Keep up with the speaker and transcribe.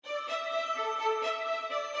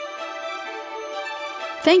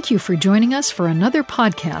Thank you for joining us for another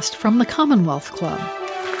podcast from the Commonwealth Club.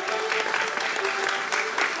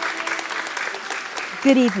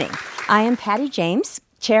 Good evening. I am Patty James,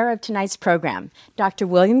 chair of tonight's program. Dr.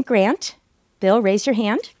 William Grant, Bill, raise your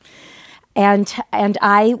hand, and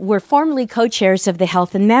I were formerly co-chairs of the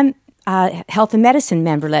Health and Medicine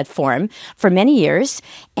Member-Led Forum for many years,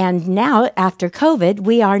 and now, after COVID,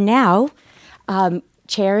 we are now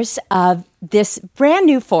chairs of this brand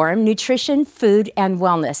new forum, Nutrition, Food, and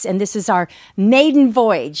Wellness. And this is our maiden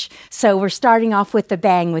voyage. So we're starting off with a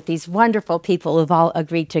bang with these wonderful people who've all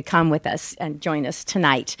agreed to come with us and join us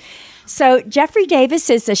tonight. So Jeffrey Davis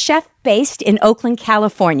is a chef based in Oakland,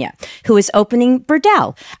 California, who is opening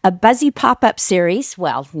Burdell, a buzzy pop-up series.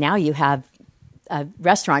 Well, now you have a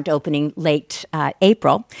restaurant opening late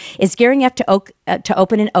April, is gearing up to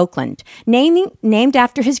open in Oakland. Named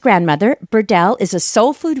after his grandmother, Burdell is a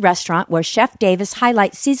soul food restaurant where Chef Davis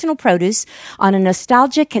highlights seasonal produce on a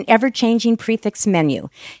nostalgic and ever-changing prefix menu.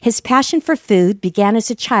 His passion for food began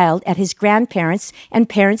as a child at his grandparents' and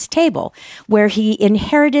parents' table, where he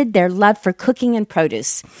inherited their love for cooking and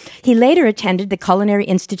produce. He later attended the Culinary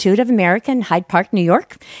Institute of America in Hyde Park, New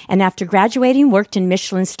York, and after graduating worked in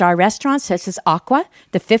Michelin star restaurants such as Aqua,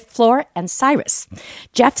 The Fifth Floor, and Cyrus.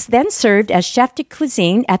 Jeffs then served as chef de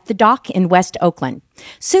cuisine at the Dock in West Oakland.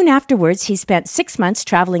 Soon afterwards, he spent 6 months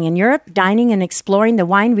traveling in Europe, dining and exploring the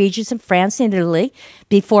wine regions of France and Italy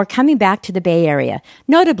before coming back to the Bay Area.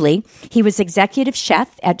 Notably, he was executive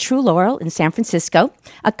chef at True Laurel in San Francisco,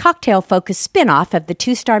 a cocktail-focused spin-off of the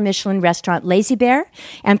two-star Michelin restaurant Lazy Bear,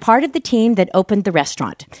 and part of the team that opened the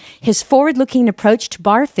restaurant. His forward-looking approach to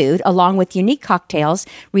bar food, along with unique cocktails,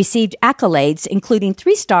 received accolades, including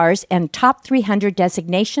 3 stars and top 300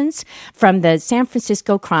 designations from the San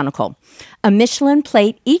Francisco Chronicle. A Michelin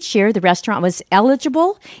plate each year, the restaurant was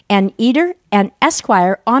eligible, and Eater and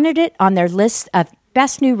Esquire honored it on their list of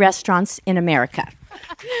best new restaurants in America.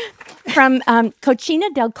 From Cocina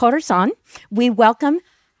del Corazon, we welcome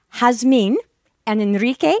Jazmín and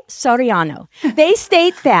Enrique Soriano. They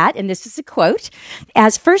state that, and this is a quote,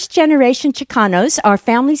 as first-generation Chicanos, our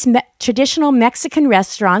family's traditional Mexican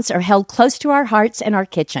restaurants are held close to our hearts and our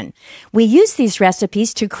kitchen. We use these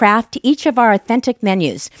recipes to craft each of our authentic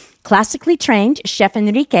menus. Classically trained, Chef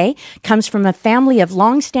Enrique comes from a family of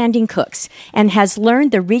long-standing cooks and has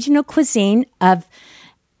learned the regional cuisine of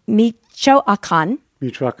Michoacán.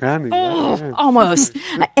 Almost.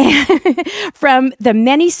 From the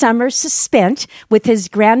many summers spent with his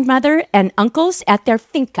grandmother and uncles at their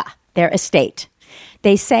finca, their estate.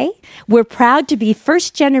 They say, we're proud to be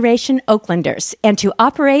first-generation Oaklanders and to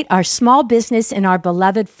operate our small business in our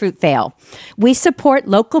beloved Fruitvale. We support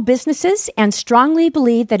local businesses and strongly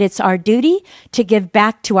believe that it's our duty to give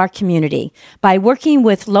back to our community. By working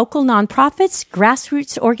with local nonprofits,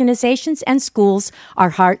 grassroots organizations, and schools, our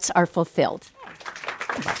hearts are fulfilled.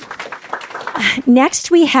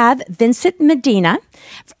 Next, we have Vincent Medina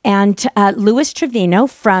and Luis Trevino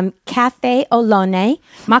from Cafe Olone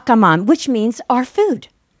Macamam, which means our food.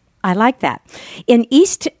 I like that.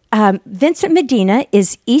 Vincent Medina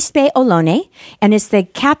is East Bay Olone and is the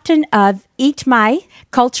captain of Eat My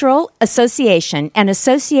Cultural Association, an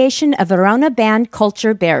association of Verona band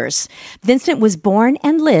culture bearers. Vincent was born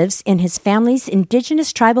and lives in his family's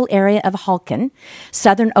indigenous tribal area of Halkin,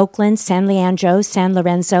 southern Oakland, San Leandro, San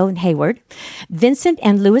Lorenzo, and Hayward. Vincent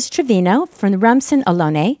and Luis Trevino from the Rumson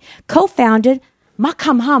Olone co-founded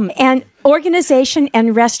Macamam, an organization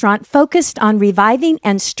and restaurant focused on reviving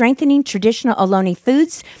and strengthening traditional Ohlone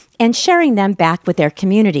foods and sharing them back with their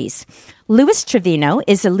communities. Luis Trevino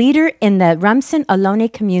is a leader in the Rumson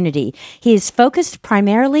Ohlone community. He is focused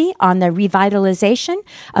primarily on the revitalization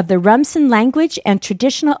of the Rumson language and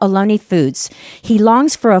traditional Ohlone foods. He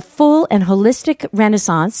longs for a full and holistic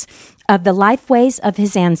renaissance of the lifeways of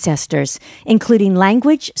his ancestors, including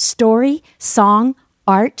language, story, song,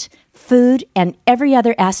 art, food, and every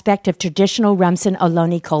other aspect of traditional Rumson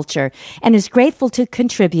Ohlone culture, and is grateful to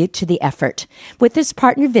contribute to the effort. With his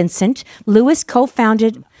partner Vincent, Luis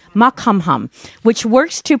co-founded Macamam, which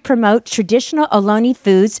works to promote traditional Ohlone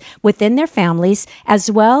foods within their families, as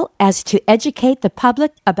well as to educate the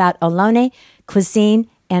public about Ohlone cuisine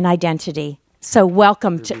and identity. So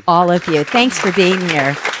welcome to all of you. Thanks for being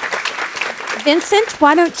here. Vincent,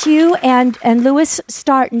 why don't you and Luis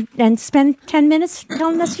start and spend 10 minutes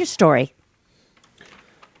telling us your story?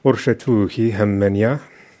 Orshetuhi hemmenya.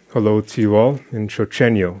 Hello to you all in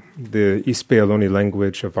Chochenyo, the East Bay Ohlone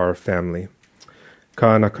language of our family.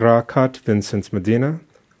 Ka nakrakat Vincent Medina,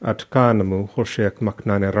 at kanamu hoshek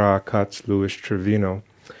maknanerakat Luis Trevino.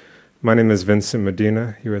 My name is Vincent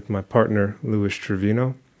Medina, here with my partner Luis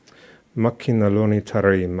Trevino. Makinaloni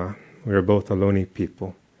Taraima. We are both Ohlone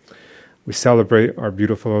people. We celebrate our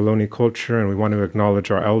beautiful Ohlone culture, and we want to acknowledge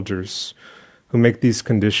our elders who make these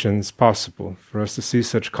conditions possible for us to see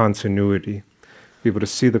such continuity, be able to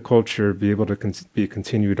see the culture be able to be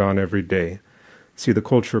continued on every day, see the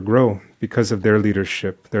culture grow because of their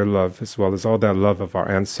leadership, their love, as well as all that love of our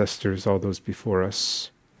ancestors, all those before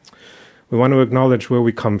us. We want to acknowledge where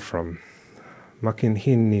we come from.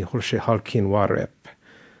 Makinhini Horshe Halkin Warep.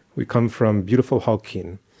 We come from beautiful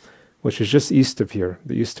Halkin, which is just east of here,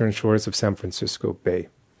 the eastern shores of San Francisco Bay.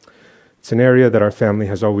 It's an area that our family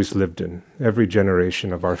has always lived in, every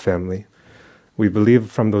generation of our family. We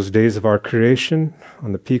believe from those days of our creation,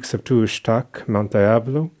 on the peaks of Tuxtlac, Mount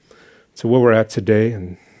Diablo, to where we're at today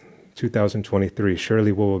in 2023,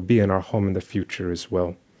 surely we will be in our home in the future as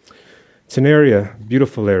well. It's an area,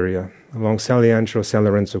 beautiful area, along San Leandro, San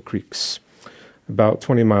Lorenzo Creeks, about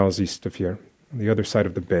 20 miles east of here, on the other side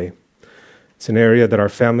of the bay. It's an area that our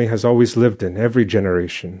family has always lived in, every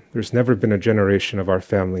generation. There's never been a generation of our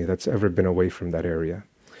family that's ever been away from that area.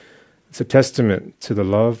 It's a testament to the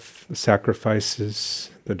love, the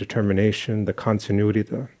sacrifices, the determination, the continuity,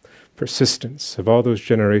 the persistence of all those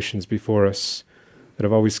generations before us that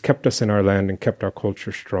have always kept us in our land and kept our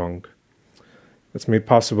culture strong. That's made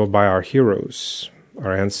possible by our heroes,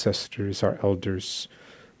 our ancestors, our elders,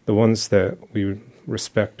 the ones that we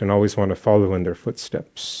respect and always want to follow in their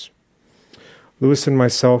footsteps. Louis and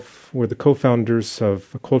myself were the co-founders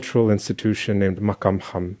of a cultural institution named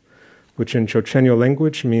Makamham, which in Chochenyo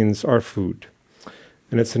language means our food.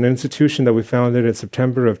 And it's an institution that we founded in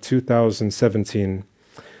September of 2017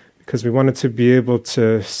 because we wanted to be able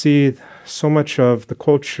to see so much of the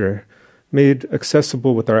culture made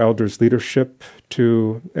accessible with our elders' leadership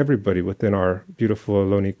to everybody within our beautiful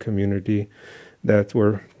Ohlone community that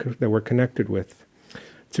we're connected with.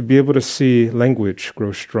 To be able to see language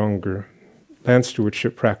grow stronger, land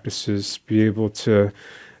stewardship practices be able to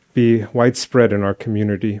be widespread in our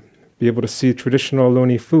community, be able to see traditional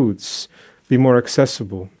Ohlone foods be more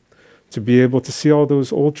accessible, to be able to see all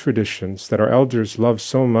those old traditions that our elders love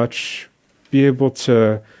so much, be able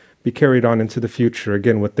to be carried on into the future,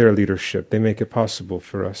 again, with their leadership. They make it possible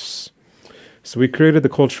for us. So we created the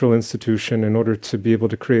Cultural Institution in order to be able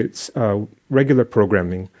to create regular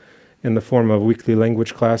programming in the form of weekly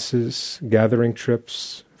language classes, gathering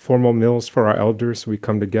trips, formal meals for our elders. We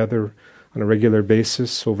come together on a regular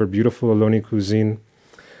basis over beautiful Ohlone cuisine,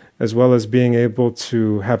 as well as being able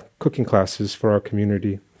to have cooking classes for our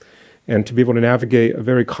community and to be able to navigate a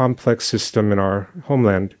very complex system in our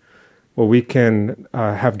homeland where we can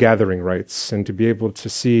have gathering rights and to be able to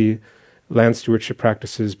see land stewardship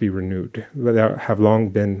practices be renewed that have long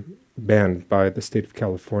been banned by the state of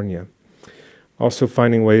California. Also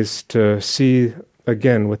finding ways to see,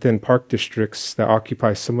 again, within park districts that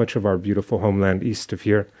occupy so much of our beautiful homeland east of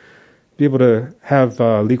here, be able to have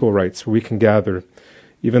legal rights where we can gather,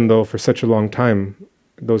 even though for such a long time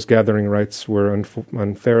those gathering rights were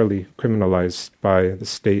unfairly criminalized by the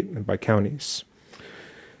state and by counties.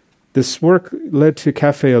 This work led to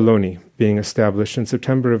Cafe Ohlone being established in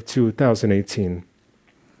September of 2018.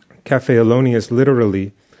 Cafe Ohlone is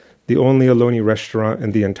literally the only Ohlone restaurant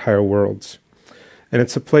in the entire world. And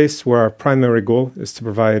it's a place where our primary goal is to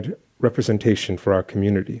provide representation for our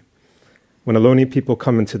community. When Ohlone people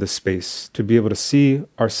come into the space, to be able to see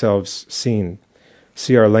ourselves seen,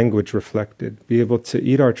 see our language reflected, be able to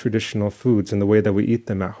eat our traditional foods in the way that we eat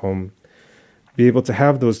them at home, be able to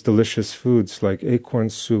have those delicious foods like acorn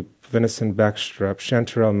soup, venison backstrap,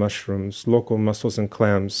 chanterelle mushrooms, local mussels and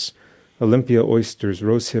clams, Olympia oysters,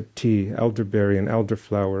 rosehip tea, elderberry and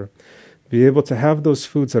elderflower, be able to have those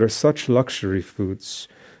foods that are such luxury foods,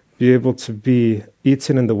 be able to be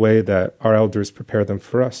eaten in the way that our elders prepare them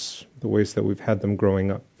for us, the ways that we've had them growing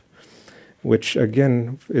up, which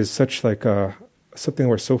again is such like something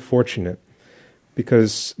we're so fortunate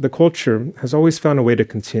because the culture has always found a way to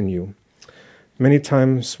continue. Many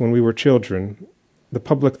times when we were children, the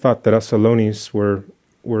public thought that us Ohlones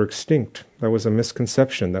were extinct. That was a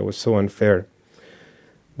misconception that was so unfair.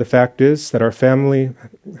 The fact is that our family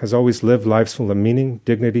has always lived lives full of meaning,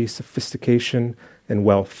 dignity, sophistication, and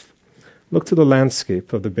wealth. Look to the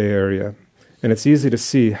landscape of the Bay Area, and it's easy to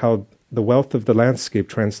see how the wealth of the landscape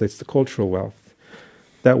translates to cultural wealth.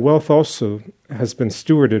 That wealth also has been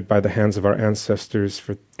stewarded by the hands of our ancestors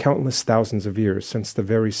for countless thousands of years, since the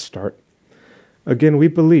very start. Again, we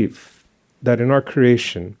believe that in our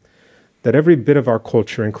creation, that every bit of our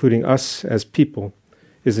culture, including us as people,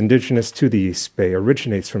 is indigenous to the East Bay,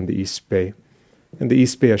 originates from the East Bay. And the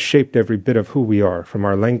East Bay has shaped every bit of who we are, from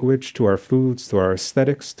our language, to our foods, to our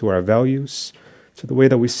aesthetics, to our values, to the way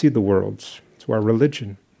that we see the world, to our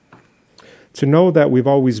religion. To know that we've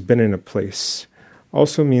always been in a place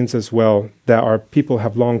also means as well that our people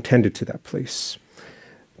have long tended to that place.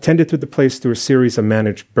 Tended to the place through a series of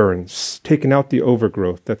managed burns, taken out the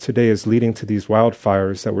overgrowth that today is leading to these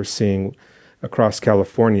wildfires that we're seeing across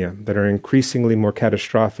California that are increasingly more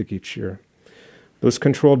catastrophic each year. Those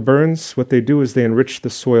controlled burns, what they do is they enrich the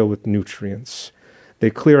soil with nutrients. They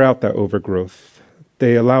clear out that overgrowth.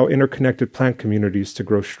 They allow interconnected plant communities to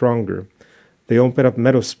grow stronger. They open up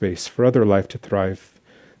meadow space for other life to thrive.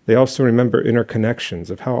 They also remember interconnections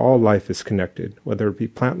of how all life is connected, whether it be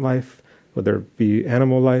plant life, whether it be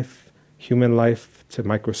animal life, human life, to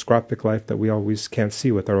microscopic life that we always can't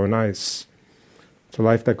see with our own eyes. It's a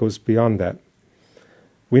life that goes beyond that.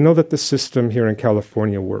 We know that the system here in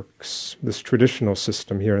California works, this traditional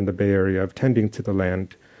system here in the Bay Area of tending to the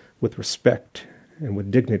land with respect and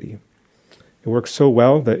with dignity. It works so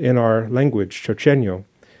well that in our language, Chochenyo,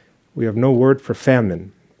 we have no word for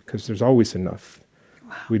famine because there's always enough.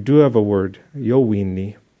 Wow. We do have a word,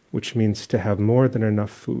 yowini, which means to have more than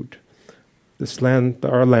enough food. This land,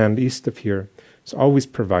 our land east of here, is always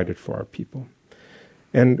provided for our people.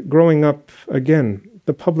 And growing up, again,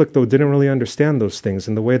 the public, though, didn't really understand those things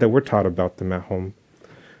in the way that we're taught about them at home.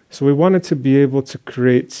 So we wanted to be able to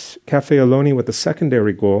create Cafe Ohlone with a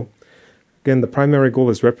secondary goal. Again, the primary goal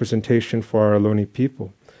is representation for our Ohlone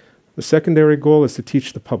people. The secondary goal is to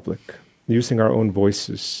teach the public, using our own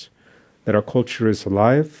voices, that our culture is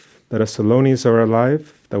alive, that us Ohlones are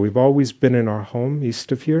alive, that we've always been in our home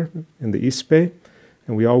east of here, in the East Bay,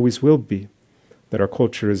 and we always will be, that our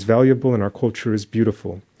culture is valuable and our culture is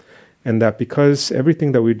beautiful, and that because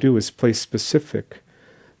everything that we do is place-specific,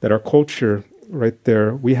 that our culture, right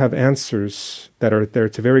there, we have answers that are there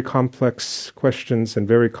to very complex questions and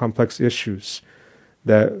very complex issues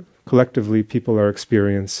that collectively people are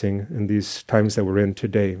experiencing in these times that we're in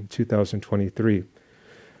today, 2023.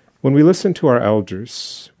 When we listen to our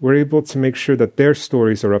elders, we're able to make sure that their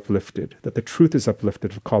stories are uplifted, that the truth is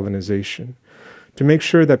uplifted of colonization, to make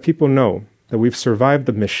sure that people know that we've survived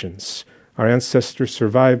the missions. Our ancestors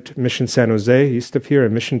survived Mission San Jose, east of here,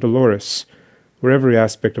 and Mission Dolores, where every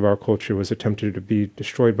aspect of our culture was attempted to be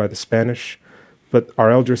destroyed by the Spanish, but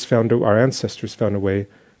our ancestors found a way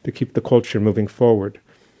to keep the culture moving forward.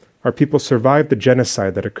 Our people survived the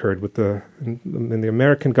genocide that occurred when the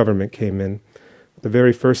American government came in. The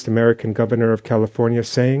very first American governor of California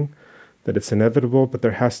saying that it's inevitable, but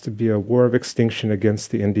there has to be a war of extinction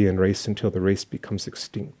against the Indian race until the race becomes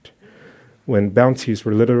extinct. When bounties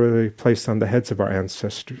were literally placed on the heads of our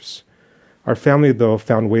ancestors. Our family, though,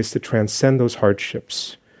 found ways to transcend those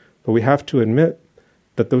hardships. But we have to admit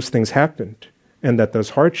that those things happened, and that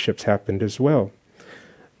those hardships happened as well.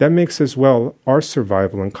 That makes as well our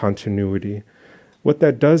survival and continuity. What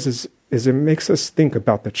that does is it makes us think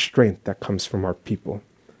about that strength that comes from our people,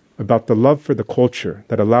 about the love for the culture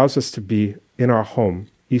that allows us to be in our home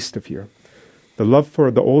east of here, the love for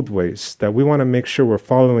the old ways that we want to make sure we're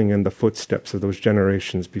following in the footsteps of those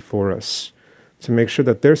generations before us, to make sure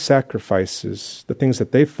that their sacrifices, the things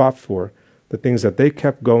that they fought for, the things that they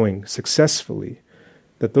kept going successfully,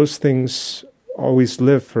 that those things always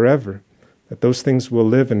live forever, that those things will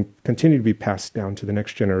live and continue to be passed down to the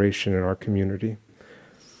next generation in our community.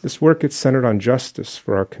 This work is centered on justice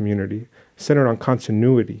for our community, centered on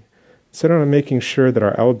continuity, centered on making sure that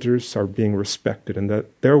our elders are being respected and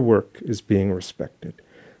that their work is being respected,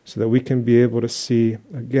 so that we can be able to see,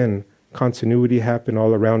 again, continuity happen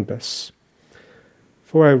all around us.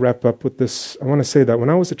 Before I wrap up with this, I want to say that when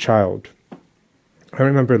I was a child, I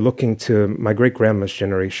remember looking to my great-grandma's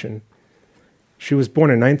generation. She was born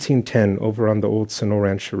in 1910 over on the old Sonora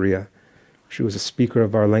Rancheria. She was a speaker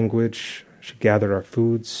of our language. She gathered our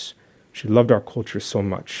foods. She loved our culture so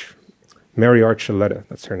much. Mary Archuleta,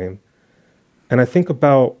 that's her name. And I think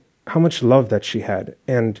about how much love that she had.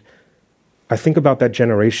 And I think about that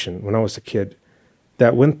generation when I was a kid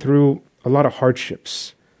that went through a lot of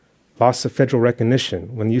hardships, loss of federal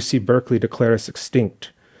recognition, when UC Berkeley declared us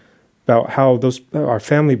extinct, about how our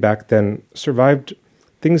family back then survived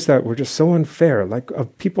things that were just so unfair, like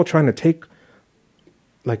of people trying to take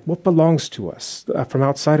like what belongs to us from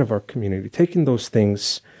outside of our community, taking those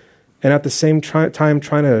things, and at the same time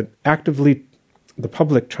the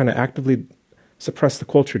public trying to actively suppress the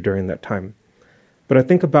culture during that time. But I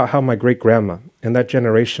think about how my great-grandma and that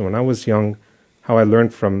generation, when I was young, how I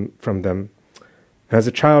learned from them. And as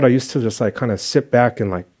a child, I used to just like kind of sit back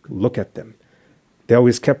and like look at them. They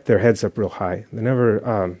always kept their heads up real high. They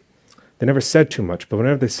never said too much, but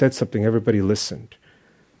whenever they said something, everybody listened.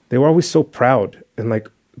 They were always so proud, and like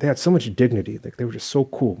they had so much dignity. Like they were just so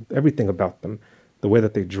cool. Everything about them, the way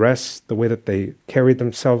that they dressed, the way that they carried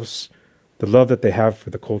themselves, the love that they have for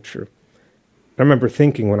the culture. I remember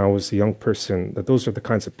thinking when I was a young person that those are the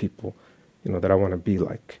kinds of people, that I want to be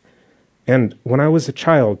like. And when I was a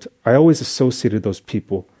child, I always associated those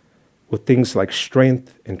people with things like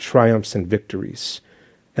strength and triumphs and victories.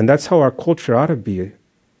 And that's how our culture ought to be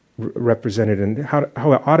represented and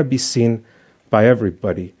how it ought to be seen by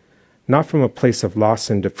everybody, not from a place of loss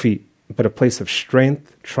and defeat, but a place of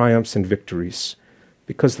strength, triumphs, and victories.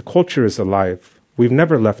 Because the culture is alive. We've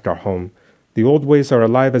never left our home. The old ways are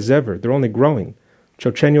alive as ever. They're only growing.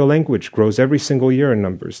 Chochenyo language grows every single year in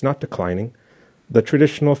numbers, not declining. The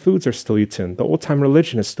traditional foods are still eaten. The old-time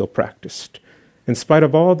religion is still practiced. In spite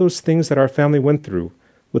of all those things that our family went through,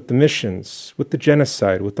 with the missions, with the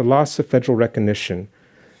genocide, with the loss of federal recognition,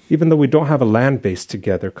 even though we don't have a land base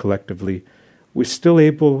together collectively, we still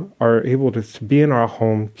are able to be in our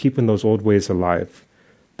home, keeping those old ways alive.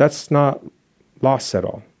 That's not loss at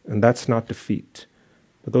all, and that's not defeat.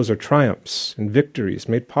 But those are triumphs and victories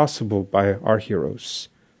made possible by our heroes,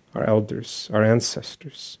 our elders, our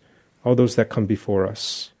ancestors, all those that come before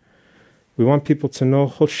us. We want people to know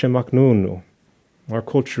Hoshe Maknunu. Our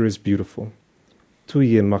culture is beautiful.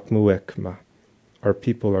 Tuye Makmuekma. Our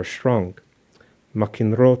people are strong.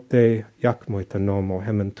 Makinrote Yakmoitanomo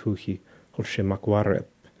Hementuhi Hoshe Makwarep.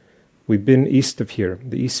 We've been east of here,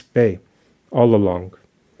 the East Bay, all along.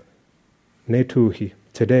 Netuhi,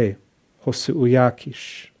 today, Hosi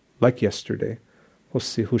Uyakish, like yesterday,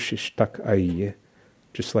 Hosi Hushish Tak Aiye,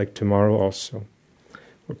 just like tomorrow also.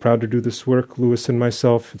 We're proud to do this work, Louis and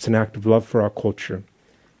myself. It's an act of love for our culture.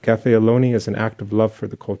 Cafe Aloni is an act of love for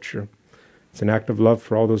the culture. It's an act of love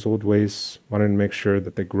for all those old ways, wanting to make sure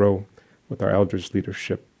that they grow with our elders'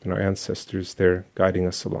 leadership and our ancestors there guiding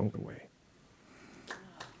us along the way.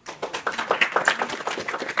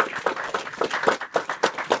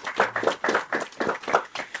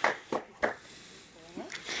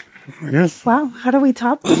 Yes. Wow, how do we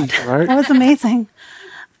top that? Right. That was amazing.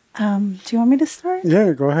 Do you want me to start?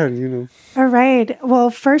 Yeah, go ahead. All right. Well,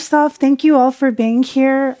 first off, thank you all for being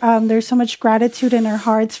here. There's so much gratitude in our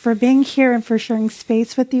hearts for being here and for sharing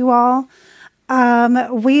space with you all.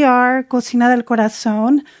 We are Cocina del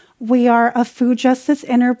Corazón. We are a food justice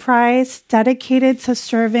enterprise dedicated to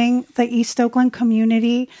serving the East Oakland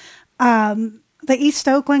community.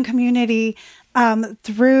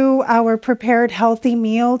 Through our prepared healthy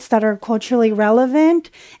meals that are culturally relevant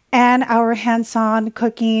and our hands-on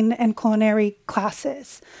cooking and culinary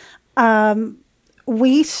classes.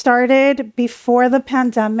 We started before the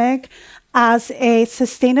pandemic as a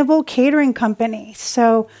sustainable catering company.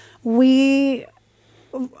 So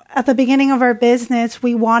at the beginning of our business,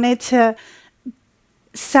 we wanted to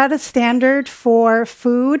set a standard for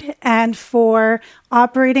food and for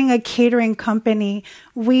operating a catering company.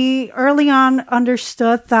 We early on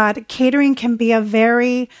understood that catering can be a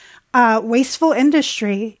very wasteful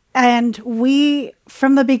industry. And we,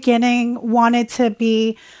 from the beginning, wanted to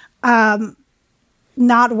be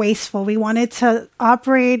not wasteful. We wanted to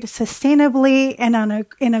operate sustainably and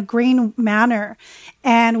in a green manner.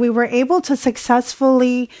 And we were able to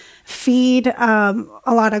successfully feed a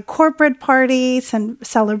lot of corporate parties and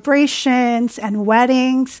celebrations and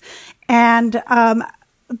weddings. And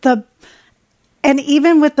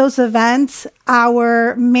even with those events,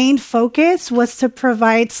 our main focus was to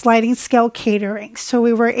provide sliding scale catering. So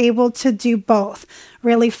we were able to do both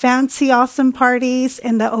really fancy, awesome parties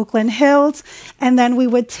in the Oakland Hills. And then we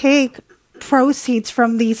would take proceeds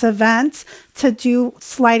from these events to do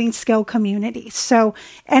sliding scale communities. So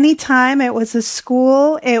anytime it was a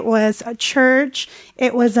school, it was a church,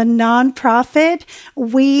 it was a nonprofit,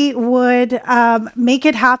 we would make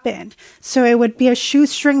it happen. So it would be a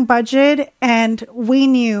shoestring budget, and we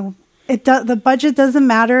knew the budget doesn't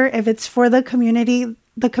matter. If it's for the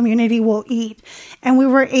community will eat. And we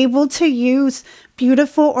were able to use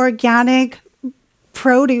beautiful organic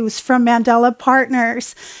produce from Mandela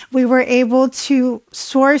Partners. We were able to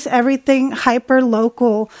source everything hyper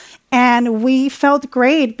local, and we felt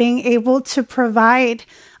great being able to provide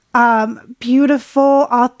beautiful,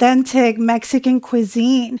 authentic Mexican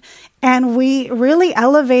cuisine. And we really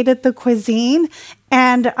elevated the cuisine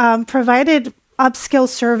and provided upskill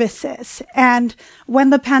services. And when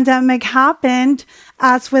the pandemic happened,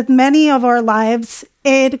 as with many of our lives,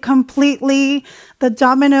 the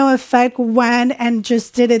domino effect went and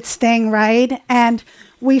just did its thing, right? And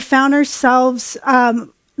we found ourselves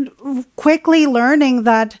quickly learning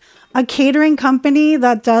that a catering company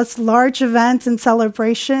that does large events and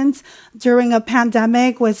celebrations during a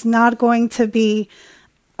pandemic was not going to be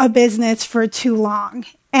a business for too long.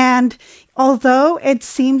 And although it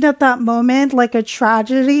seemed at that moment like a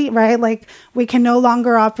tragedy, right? Like we can no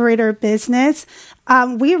longer operate our business,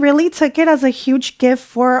 we really took it as a huge gift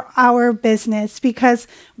for our business because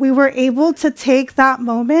we were able to take that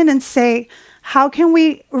moment and say, how can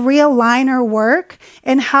we realign our work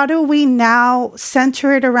and how do we now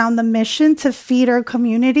center it around the mission to feed our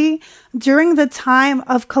community during the time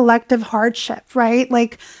of collective hardship, right?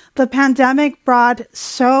 Like the pandemic brought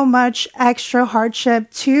so much extra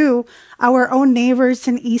hardship to our own neighbors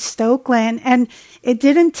in East Oakland, and it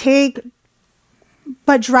didn't take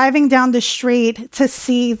but driving down the street to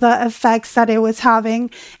see the effects that it was having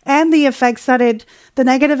and the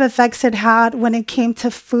negative effects it had when it came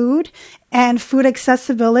to food and food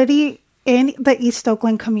accessibility in the East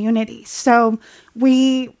Oakland community. So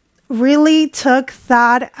we really took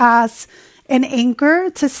that as an anchor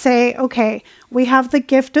to say, okay, we have the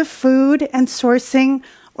gift of food and sourcing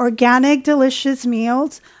organic, delicious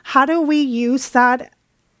meals. How do we use that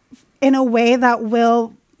in a way that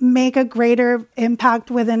will make a greater impact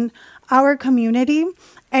within our community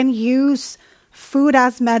and use food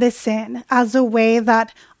as medicine as a way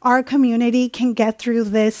that our community can get through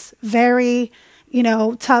this very,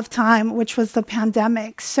 tough time, which was the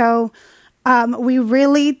pandemic. So we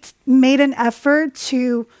really made an effort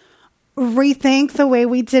to rethink the way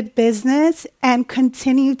we did business and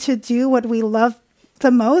continue to do what we love the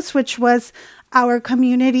most, which was our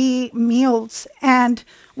community meals. And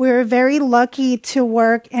we were very lucky to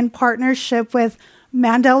work in partnership with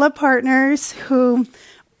Mandela Partners, who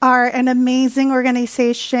are an amazing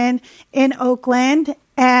organization in Oakland.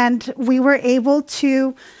 And we were able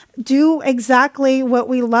to do exactly what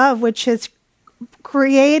we love, which is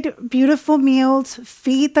create beautiful meals,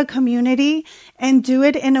 feed the community, and do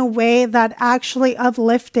it in a way that actually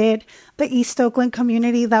uplifted the East Oakland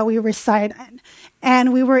community that we reside in.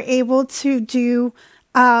 And we were able to do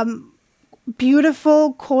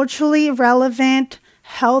beautiful, culturally relevant,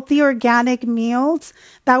 healthy, organic meals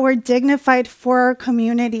that were dignified for our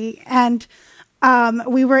community. And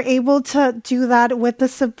we were able to do that with the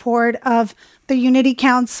support of the Unity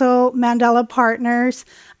Council, Mandela Partners,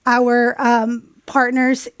 our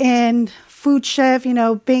partners in Food Chef,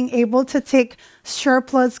 being able to take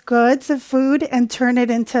surplus goods of food and turn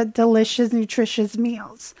it into delicious, nutritious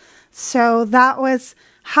meals. So that was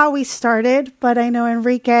how we started. But I know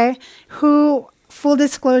Enrique, who, full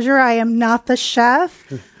disclosure, I am not the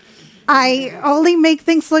chef. I only make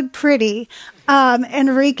things look pretty.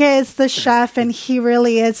 Enrique is the chef, and he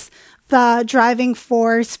really is the driving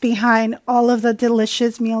force behind all of the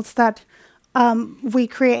delicious meals that we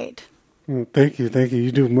create. Thank you.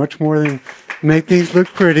 You do much more than make things look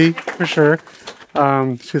pretty, for sure.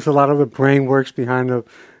 It's just a lot of the brain works behind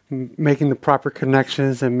making the proper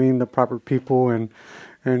connections and meeting the proper people and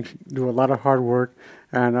do a lot of hard work.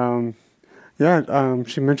 And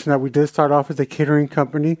she mentioned that we did start off as a catering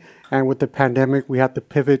company, and with the pandemic, we had to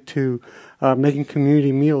pivot to making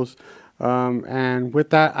community meals. And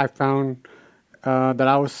with that, I found that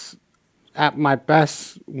I was at my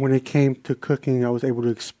best when it came to cooking. I was able to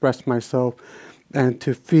express myself and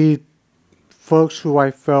to feed folks who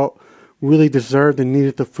I felt really deserved and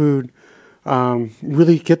needed the food,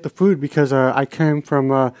 really get the food, because I came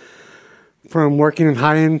from working in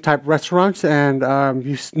high-end type restaurants, and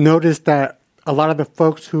you notice that a lot of the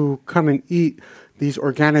folks who come and eat these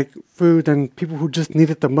organic foods and people who just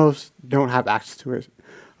need it the most don't have access to it.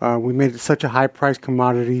 We made it such a high-priced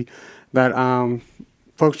commodity that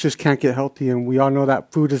folks just can't get healthy, and we all know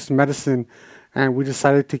that food is medicine, and we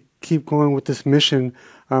decided to keep going with this mission.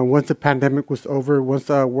 Once the pandemic was over, once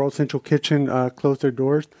World Central Kitchen closed their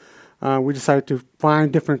doors, we decided to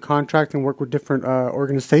find different contracts and work with different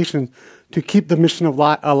organizations to keep the mission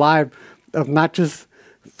alive of not just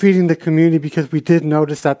feeding the community, because we did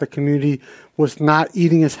notice that the community was not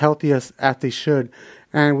eating as healthy as they should.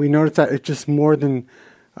 And we noticed that it's just more than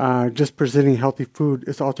just presenting healthy food.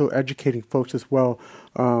 It's also educating folks as well,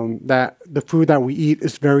 that the food that we eat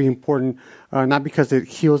is very important, not because it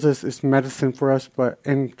heals us, it's medicine for us, but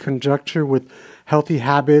in conjunction with healthy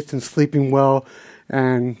habits and sleeping well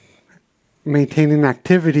and maintaining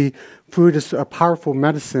activity, food is a powerful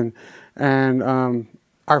medicine. And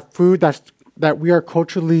our food that we are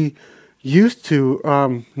culturally used to,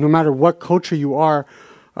 no matter what culture you are,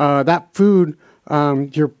 that food,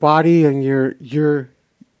 your body and you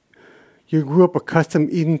grew up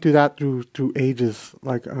accustomed eating through that through ages.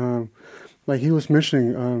 Like he was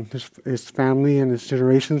mentioning, his family and his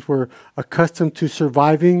generations were accustomed to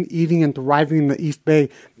surviving, eating, and thriving in the East Bay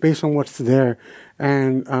based on what's there.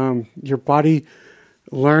 And your body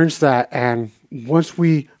learns that. And once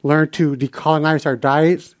we learn to decolonize our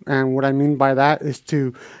diets, and what I mean by that is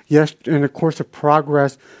in the course of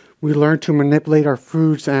progress, we learn to manipulate our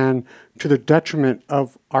foods and to the detriment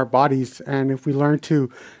of our bodies. And if we learn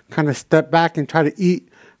to kind of step back and try to eat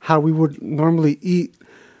how we would normally eat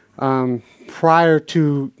prior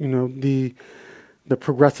to, the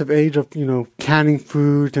progressive age of, canning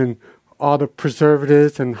food and all the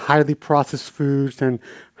preservatives and highly processed foods and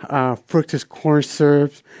fructose corn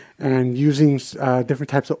syrups and using different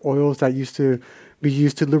types of oils that used to be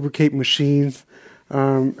used to lubricate machines.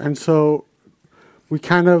 And so we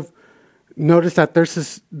kind of notice that there's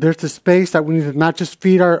a space that we need to not just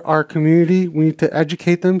feed our community, we need to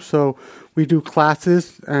educate them. So we do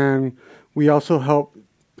classes, and we also help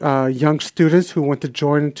young students who want to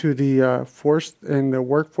join into the force and the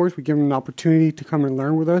workforce. We give them an opportunity to come and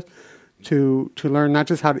learn with us, to learn not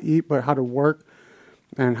just how to eat, but how to work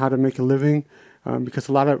and how to make a living. Because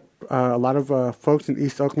a lot of folks in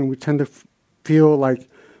East Oakland, we tend to feel like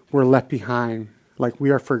we're left behind, like we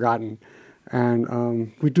are forgotten.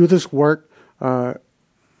 And we do this work out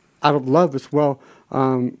of love as well.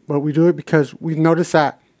 But we do it because we've noticed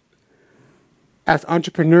that as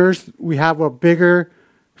entrepreneurs, we have a bigger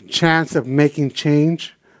chance of making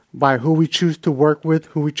change by who we choose to work with,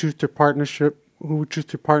 who we choose to partner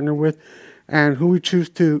with, and who we choose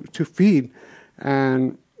to feed.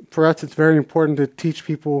 And for us, it's very important to teach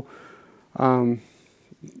people the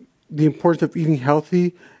importance of eating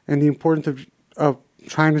healthy and the importance of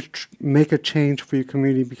trying to make a change for your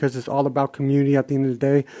community, because it's all about community at the end of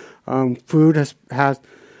the day. Food has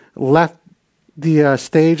left the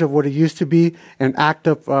stage of what it used to be, an act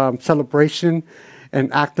of celebration,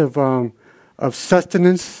 an act of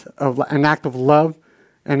sustenance, an act of love,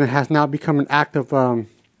 and it has now become an act of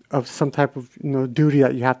some type of duty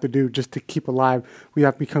that you have to do just to keep alive. We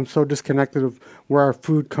have become so disconnected of where our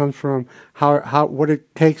food comes from, how what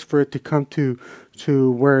it takes for it to come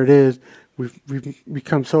to where it is. We've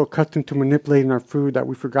become so accustomed to manipulating our food that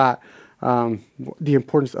we forgot the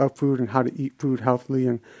importance of food and how to eat food healthily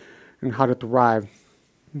and how to thrive.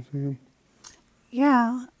 Mm-hmm.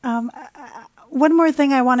 Yeah. One more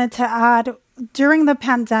thing I wanted to add. During the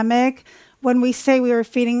pandemic, when we say we were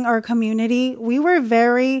feeding our community, we were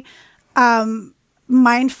very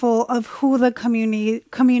mindful of who the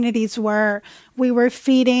communities were. We were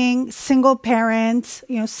feeding single parents,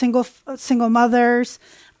 single mothers,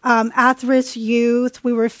 at-risk youth.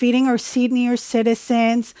 We were feeding our senior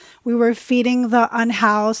citizens. We were feeding the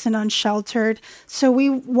unhoused and unsheltered. So we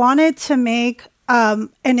wanted to make an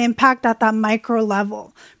impact at that micro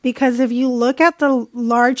level, because if you look at the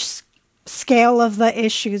large scale of the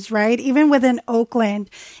issues, right? Even within Oakland,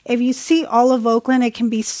 if you see all of Oakland, it can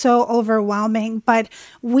be so overwhelming. But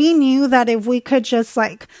we knew that if we could just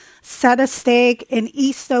set a stake in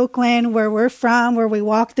East Oakland, where we're from, where we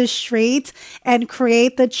walk the streets, and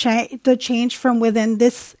create the change from within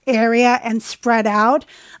this area and spread out.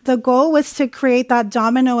 The goal was to create that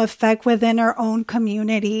domino effect within our own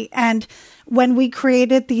community. And when we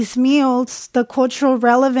created these meals, the cultural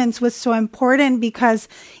relevance was so important, because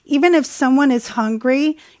even if someone is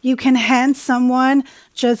hungry, you can hand someone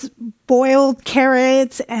just boiled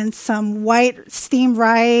carrots and some white steamed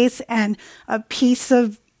rice and a piece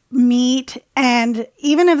of meat, and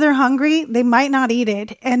even if they're hungry, they might not eat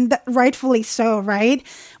it, and rightfully so, right?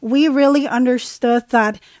 We really understood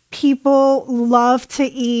that people love to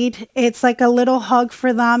eat. It's like a little hug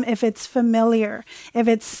for them if it's familiar, if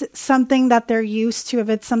it's something that they're used to, if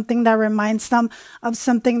it's something that reminds them of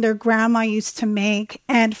something their grandma used to make.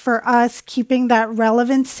 And for us, keeping that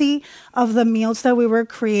relevancy of the meals that we were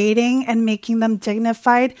creating and making them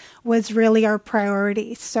dignified was really our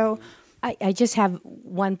priority. So I just have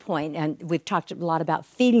one point, and we've talked a lot about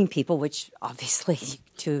feeding people, which obviously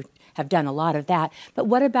you have done a lot of that. But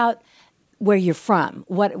what about where you're from?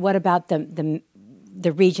 What about the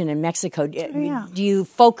region in Mexico? Yeah. Do you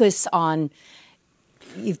focus on?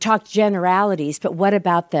 You've talked generalities, but what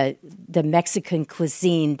about the Mexican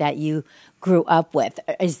cuisine that you grew up with?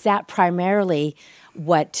 Is that primarily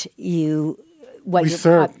what you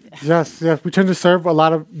serve? Yes. We tend to serve a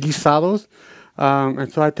lot of guisados.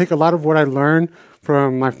 And so I take a lot of what I learned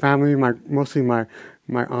from my family, mostly my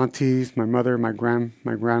aunties, my mother, my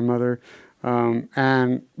grandmother,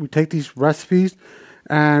 and we take these recipes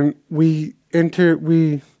and we mix it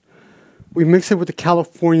with the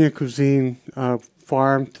California cuisine,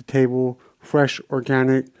 farm to table, fresh,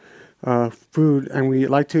 organic food, and we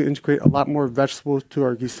like to integrate a lot more vegetables to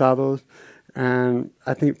our guisados. And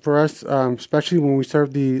I think for us, especially when we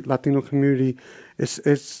serve the Latino community,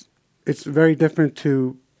 it's very different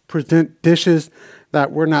to present dishes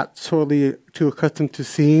that we're not totally too accustomed to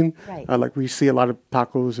seeing. Right. Like we see a lot of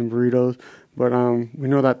tacos and burritos, but we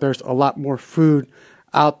know that there's a lot more food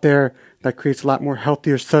out there that creates a lot more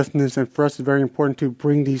healthier sustenance. And for us, it's very important to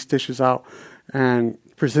bring these dishes out and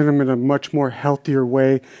present them in a much more healthier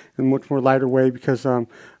way and much more lighter way, because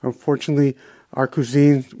unfortunately, our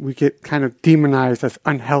cuisine, we get kind of demonized as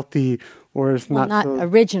unhealthy, or it's not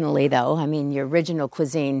originally, though. I mean, your original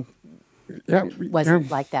cuisine wasn't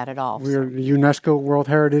like that at all. We're UNESCO World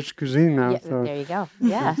Heritage cuisine now. Yeah, so. There you go.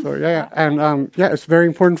 Yeah. And it's very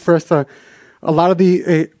important for us to. A lot of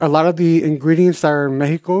the ingredients that are in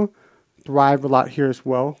Mexico thrive a lot here as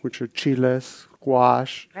well, which are chiles,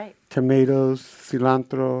 squash, tomatoes,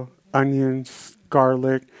 cilantro, onions,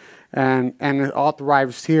 garlic, and it all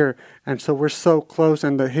thrives here. And so we're so close,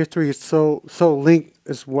 and the history is so linked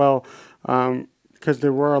as well, because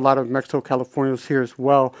there were a lot of Mexico-Californians here as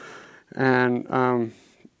well. And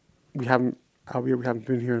we haven't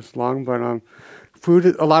been here as long, but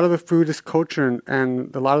a lot of the food is culture,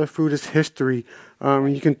 and a lot of the food is history.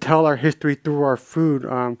 You can tell our history through our food.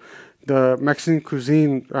 The Mexican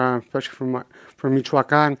cuisine, especially from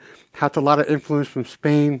Michoacan, has a lot of influence from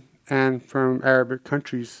Spain and from Arabic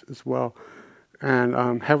countries as well,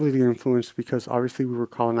 and heavily influenced because obviously we were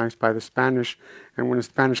colonized by the Spanish. And when the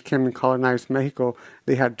Spanish came and colonized Mexico,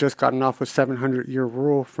 they had just gotten off a 700-year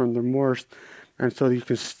rule from the Moors. And so you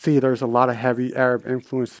can see there's a lot of heavy Arab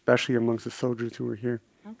influence, especially amongst the soldiers who were here.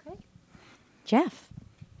 Okay. Jeff.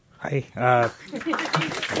 Hi. I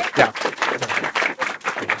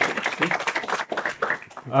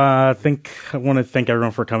want to thank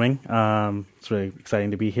everyone for coming. It's really exciting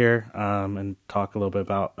to be here and talk a little bit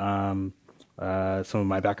about some of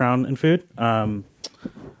my background in food.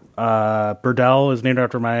 Burdell is named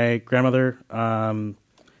after my grandmother. And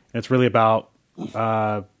it's really about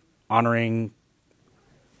honoring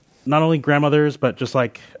not only grandmothers, but just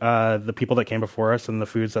like the people that came before us and the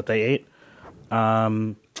foods that they ate,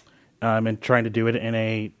 and trying to do it in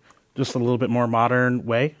a just a little bit more modern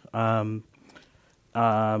way, and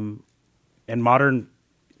modern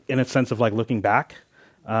in a sense of like looking back.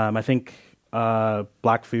 I think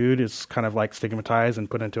black food is kind of like stigmatized and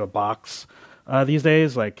put into a box these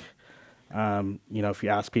days. Like, if you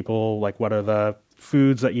ask people like what are the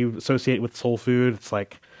foods that you associate with soul food, it's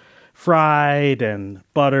like fried and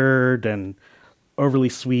buttered and overly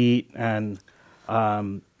sweet, and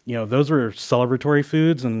those were celebratory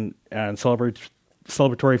foods and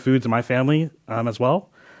celebratory foods in my family as well.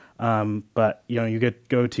 But you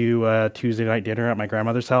go to a Tuesday night dinner at my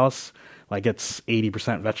grandmother's house, like it's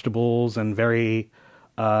 80% vegetables and very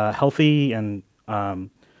healthy, and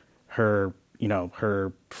her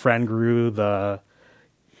friend grew the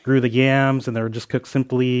yams, and they were just cooked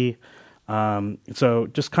simply. So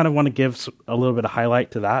just kind of want to give a little bit of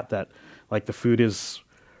highlight to that like the food is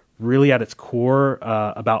really at its core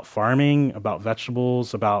about farming, about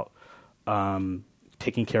vegetables, about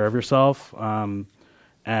taking care of yourself,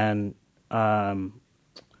 and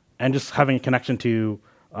just having a connection to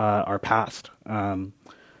our past.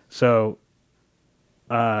 So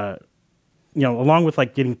along with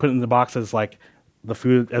like getting put in the box as like the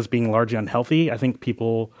food as being largely unhealthy, I think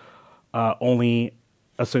people only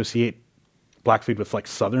associate black food with like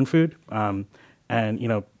Southern food. And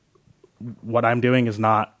what I'm doing is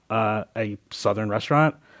not a Southern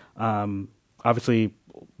restaurant. Obviously,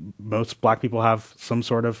 most black people have some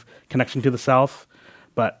sort of connection to the South,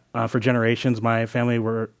 but for generations, my family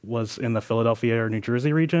was in the Philadelphia or New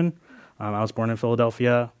Jersey region. I was born in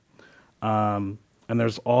Philadelphia. And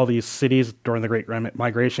there's all these cities during the Great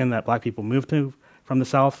Migration that black people moved to from the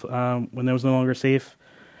South when it was no longer safe.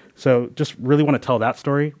 So just really want to tell that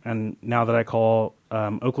story. And now that I call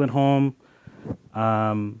Oakland home,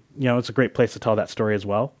 it's a great place to tell that story as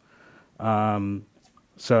well.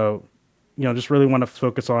 So just really want to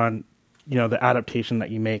focus on, the adaptation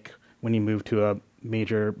that you make when you move to a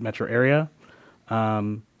major metro area.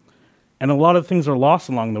 And a lot of things are lost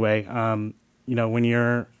along the way. When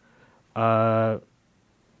you're,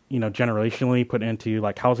 generationally put into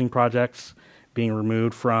like housing projects, being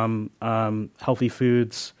removed from healthy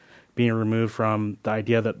foods, being removed from the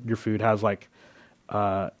idea that your food has like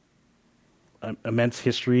immense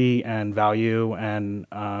history and value and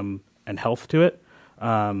health to it.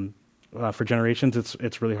 For generations,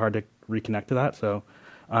 it's really hard to reconnect to that. So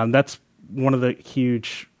that's one of the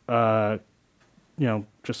huge,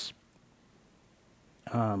 just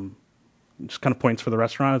kind of points for the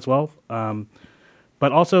restaurant as well.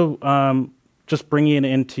 But also just bringing it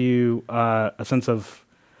into a sense of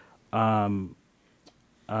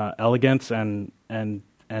elegance and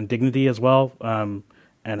dignity as well,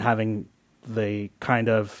 and having the kind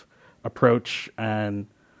of approach and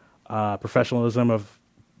professionalism of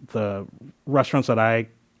the restaurants that I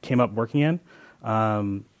came up working in.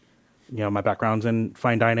 my background's in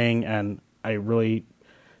fine dining, and I really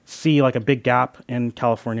see like a big gap in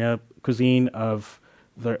California cuisine of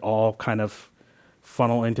they're all kind of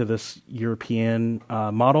funnel into this European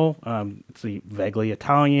model. It's the vaguely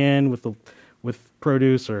Italian with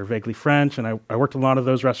produce, or vaguely French, and I worked in a lot of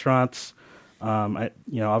those restaurants.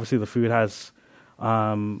 Obviously the food has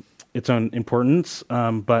its own importance,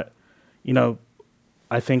 but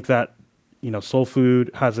I think that soul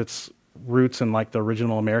food has its roots in like the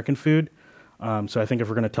original American food. So I think if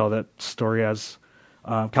we're going to tell that story as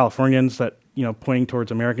Californians, that pointing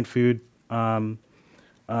towards American food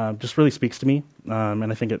just really speaks to me,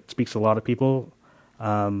 and I think it speaks to a lot of people,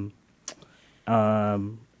 and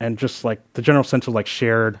just like the general sense of like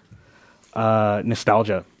shared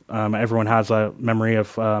nostalgia. Everyone has a memory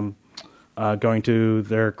of going to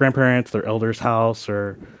their grandparents, their elders' house,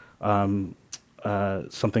 or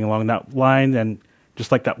something along that line, and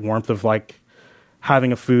just like that warmth of like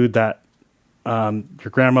having a food that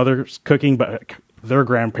your grandmother's cooking, but their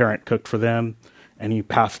grandparent cooked for them, and you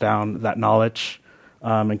pass down that knowledge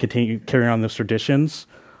and continue carrying on those traditions,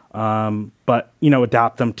 but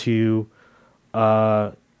adapt them to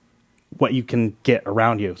what you can get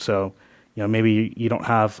around you. So maybe you don't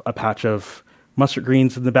have a patch of mustard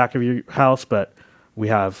greens in the back of your house, but we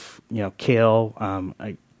have kale.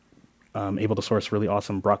 I'm able to source really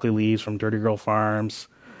awesome broccoli leaves from Dirty Girl Farms,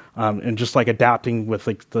 and just like adapting with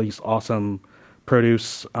like these awesome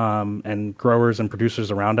produce and growers and producers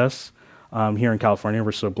around us. Here in California,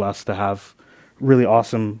 we're so blessed to have really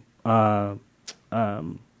awesome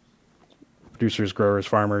producers, growers,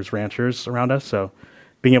 farmers, ranchers around us. So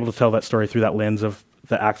being able to tell that story through that lens of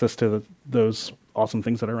the access to those awesome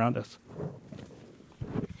things that are around us.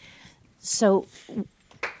 So,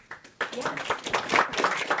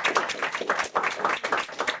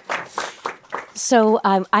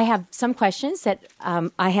 I have some questions that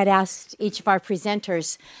I had asked each of our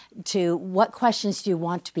presenters to what questions do you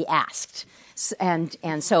want to be asked? And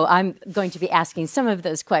so I'm going to be asking some of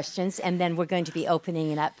those questions, and then we're going to be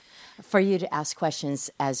opening it up for you to ask questions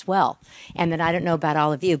as well. And then I don't know about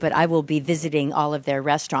all of you, but I will be visiting all of their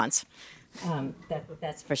restaurants.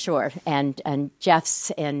 That's for sure. And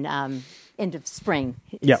Jeff's in end of spring,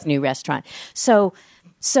 his new restaurant. So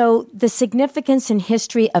the significance and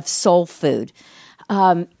history of soul food.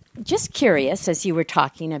 Just curious, as you were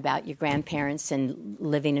talking about your grandparents and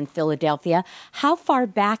living in Philadelphia, how far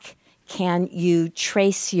back can you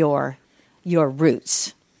trace your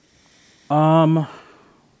roots?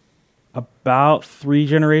 About 3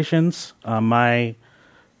 generations. My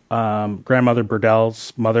grandmother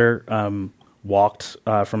Burdell's mother walked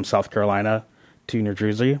from South Carolina to New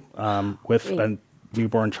Jersey with a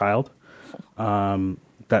newborn child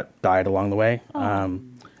that died along the way.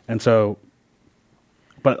 And so,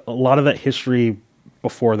 but a lot of that history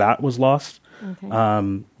before that was lost,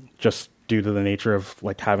 just due to the nature of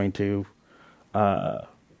like having to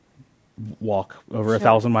walk over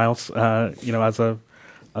 1,000 miles, as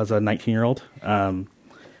a 19-year-old.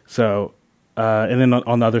 So, and then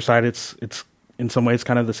on the other side, it's in some ways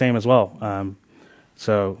kind of the same as well.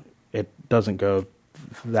 So it doesn't go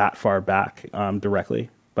that far back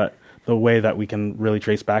directly, but the way that we can really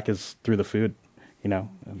trace back is through the food.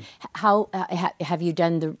 How have you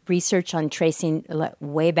done the research on tracing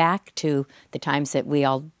way back to the times that we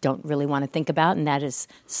all don't really want to think about, and that is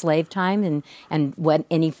slave time and what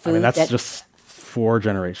any food? That's just 4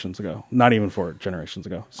 generations ago, not even 4 generations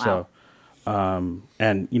ago. Wow. So,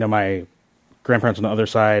 and my grandparents on the other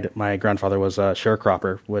side, my grandfather was a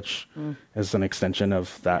sharecropper, which is an extension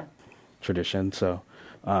of that tradition. So,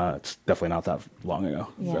 it's definitely not that long ago.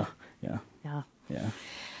 Yeah. So, yeah.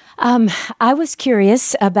 I was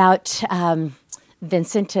curious about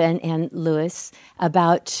Vincent and Louis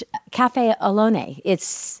about Cafe Alone.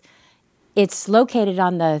 It's located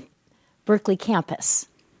on the Berkeley campus,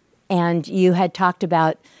 and you had talked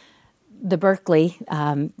about the Berkeley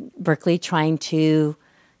trying to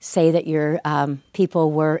say that your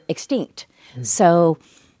people were extinct. So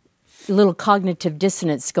a little cognitive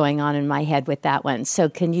dissonance going on in my head with that one. So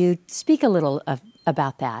can you speak a little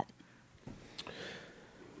about that?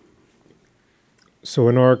 So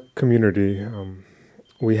in our community,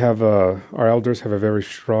 we have our elders have a very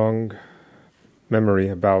strong memory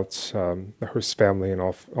about the Hearst family, and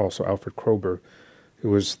also Alfred Kroeber,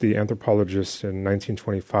 who was the anthropologist in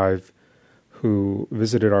 1925 who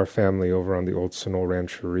visited our family over on the old Sonol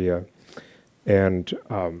Rancheria. And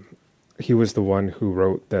he was the one who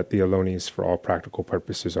wrote that the Alones, for all practical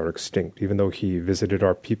purposes, are extinct, even though he visited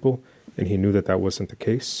our people and he knew that that wasn't the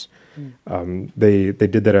case. They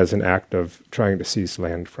did that as an act of trying to seize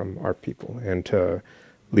land from our people and to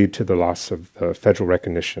lead to the loss of the federal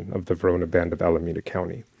recognition of the Verona Band of Alameda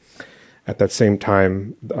County. At that same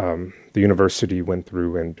time, the university went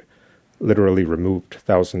through and literally removed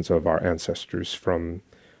thousands of our ancestors from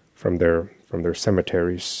their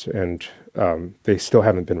cemeteries, and they still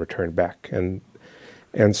haven't been returned back. And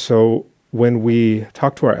so when we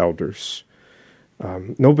talk to our elders,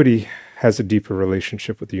 nobody has a deeper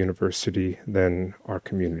relationship with the university than our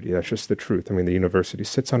community. That's just the truth. I mean, the university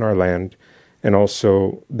sits on our land, and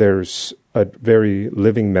also there's a very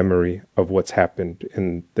living memory of what's happened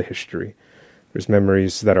in the history. There's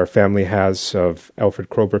memories that our family has of Alfred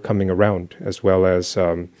Kroeber coming around, as well as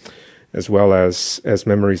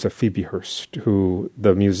memories of Phoebe Hearst, who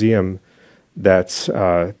the museum, that's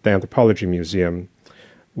the anthropology museum,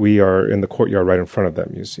 we are in the courtyard right in front of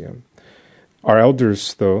that museum. Our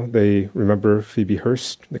elders, though, they remember Phoebe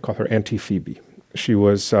Hearst. They call her Auntie Phoebe. She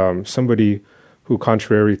was somebody who,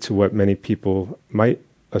 contrary to what many people might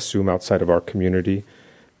assume outside of our community,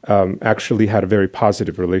 actually had a very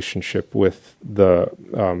positive relationship with the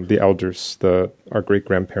elders, our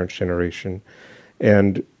great-grandparents' generation.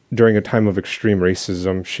 And during a time of extreme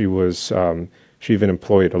racism, she even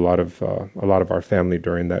employed a lot of our family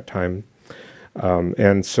during that time.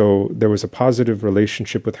 And so there was a positive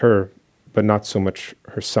relationship with her, but not so much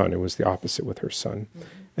her son. It was the opposite with her son. Mm-hmm.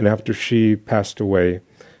 And after she passed away,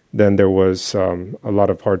 then there was a lot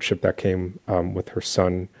of hardship that came with her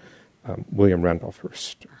son, William Randolph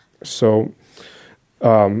Hearst. So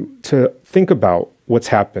to think about what's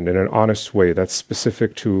happened in an honest way that's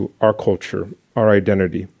specific to our culture, our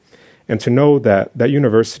identity, and to know that that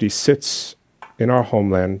university sits in our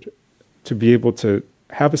homeland, to be able to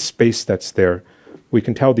have a space that's there, we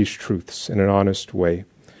can tell these truths in an honest way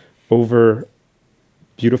over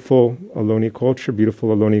beautiful Ohlone culture,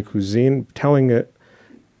 beautiful Ohlone cuisine, telling it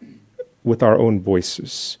with our own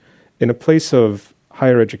voices. In a place of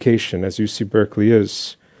higher education, as UC Berkeley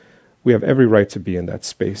is, we have every right to be in that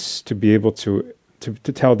space, to be able to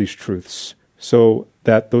tell these truths so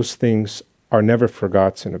that those things are never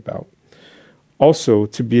forgotten about. Also,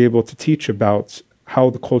 to be able to teach about how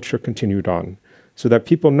the culture continued on, so that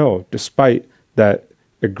people know, despite that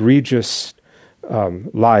egregious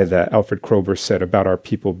lie that Alfred Kroeber said about our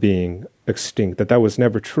people being extinct, that was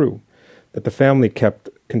never true, that the family kept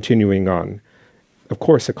continuing on. Of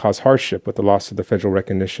course, it caused hardship with the loss of the federal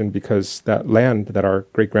recognition, because that land that our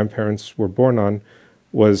great-grandparents were born on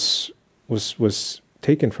was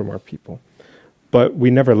taken from our people. But we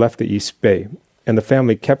never left the East Bay, and the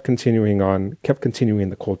family kept continuing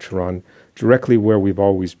the culture on, directly where we've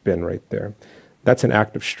always been, right there. That's an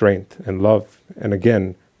act of strength and love, and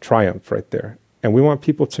again, triumph right there. And we want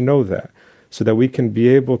people to know that, so that we can be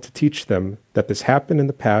able to teach them that this happened in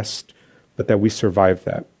the past, but that we survived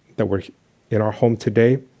that we're in our home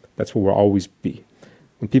today. That's where we'll always be.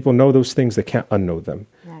 When people know those things, they can't unknow them.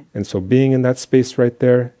 Right. And so being in that space right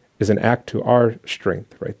there is an act to our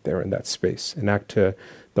strength right there in that space, an act to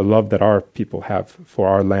the love that our people have for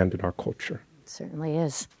our land and our culture. It certainly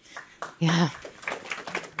is. Yeah.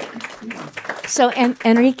 So,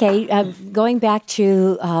 Enrique, going back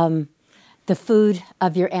to the food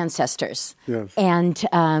of your ancestors, yes. And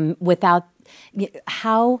what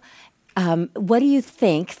do you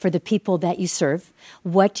think, for the people that you serve,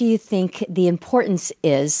 what do you think the importance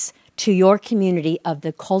is to your community of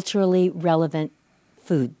the culturally relevant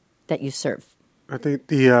food that you serve? I think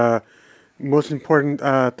the most important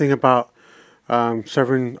thing about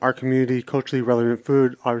serving our community culturally relevant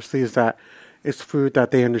food, obviously, is that it's food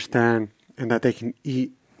that they understand and that they can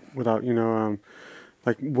eat without,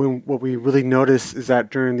 what we really notice is that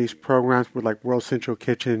during these programs with like World Central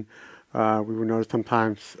Kitchen, we would notice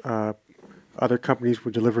sometimes other companies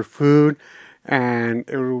would deliver food, and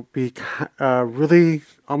it would be really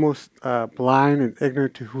almost blind and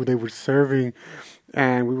ignorant to who they were serving.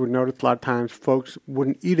 And we would notice a lot of times folks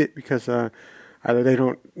wouldn't eat it because either they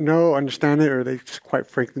don't know, understand it, or they just quite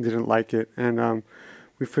frankly didn't like it. And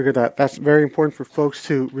we figured that that's very important for folks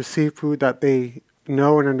to receive food that they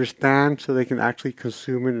know and understand, so they can actually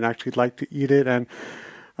consume it and actually like to eat it. And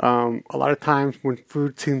a lot of times when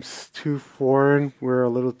food seems too foreign, we're a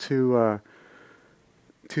little too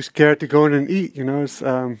scared to go in and eat.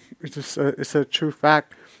 It's a true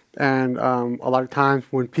fact. And a lot of times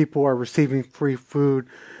when people are receiving free food,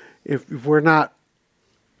 if we're not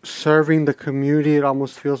serving the community, it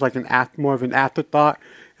almost feels like more of an afterthought,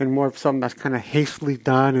 and more of something that's kind of hastily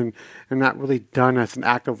done and not really done as an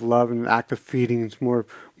act of love and an act of feeding. It's more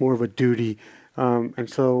of a duty. And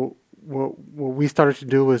so what we started to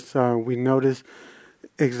do was we noticed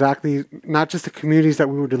exactly not just the communities that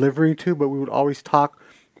we were delivering to, but we would always talk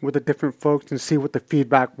with the different folks and see what the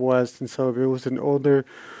feedback was. And so if it was an older,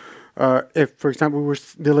 if, for example, we were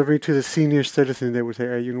delivering to the senior citizen, they would say,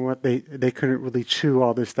 hey, you know what, they couldn't really chew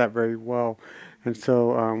all this that very well. And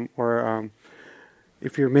so,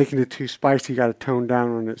 if you're making it too spicy, you got to tone down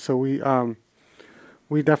on it. So we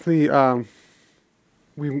definitely,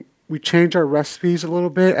 we change our recipes a little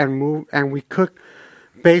bit and we cook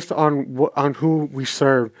based on who we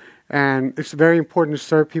serve. And it's very important to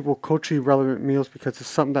serve people culturally relevant meals because it's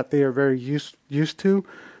something that they are very used to,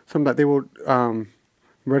 something that they will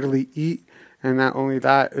readily eat. And not only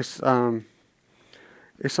that, it's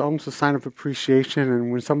almost a sign of appreciation.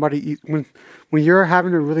 And when somebody eats, when you're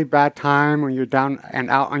having a really bad time or you're down and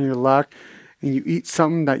out on your luck, and you eat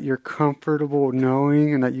something that you're comfortable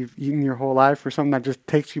knowing and that you've eaten your whole life, or something that just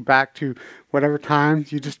takes you back to whatever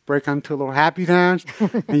times, you just break onto a little happy dance,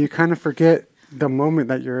 and you kind of forget the moment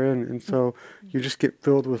that you're in. And so you just get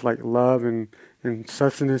filled with like love and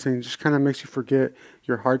sustenance, and it just kind of makes you forget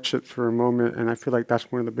your hardships for a moment. And I feel like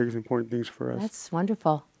that's one of the biggest important things for us. That's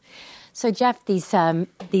wonderful. So Jeff,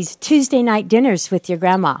 these Tuesday night dinners with your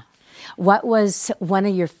grandma, what was one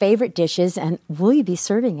of your favorite dishes, and will you be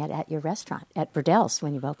serving it at your restaurant, at Burdell's,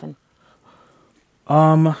 when you open?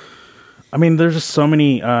 I mean, there's just so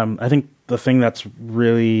many. I think the thing that's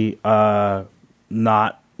really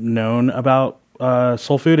not known about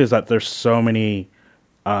soul food is that there's so many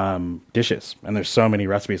dishes and there's so many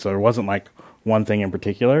recipes. So there wasn't like one thing in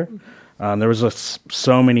particular. There was just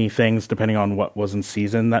so many things depending on what was in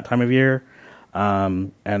season that time of year,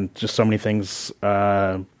 and just so many things.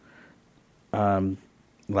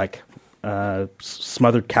 Like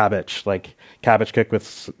smothered cabbage, like cabbage cooked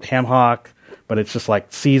with ham hock, but it's just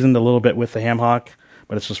like seasoned a little bit with the ham hock,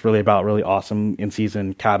 but it's just really about really awesome in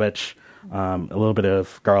season cabbage, a little bit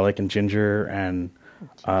of garlic and ginger and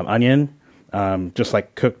onion, just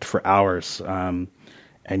like cooked for hours, and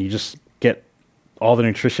you just get all the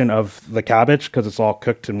nutrition of the cabbage because it's all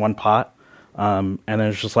cooked in one pot, and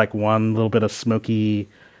there's just like one little bit of smoky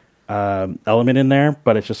element in there,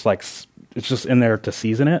 but it's just like it's just in there to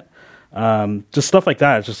season it. Just stuff like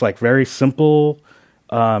that. It's just like very simple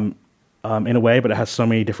in a way, but it has so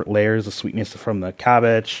many different layers of sweetness from the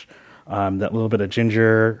cabbage, that little bit of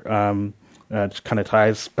ginger, just kind of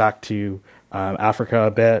ties back to Africa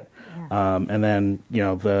a bit. Yeah. And then,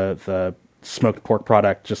 the smoked pork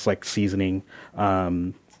product, just like seasoning,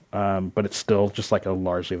 but it's still just like a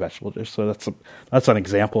largely vegetable dish. So that's an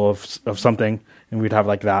example of something, and we'd have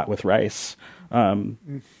like that with rice.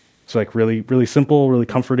 It's like really, really simple, really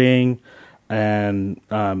comforting, and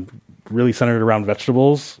really centered around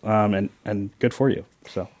vegetables, and good for you.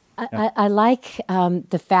 So yeah. I like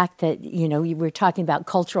the fact that, you were talking about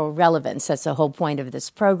cultural relevance. That's the whole point of this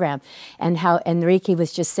program. And how Enrique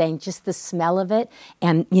was just saying, just the smell of it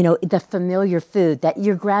and, the familiar food that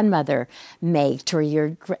your grandmother made or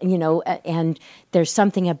and there's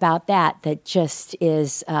something about that just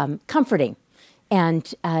is comforting.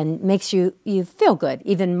 And makes you feel good,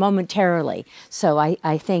 even momentarily. So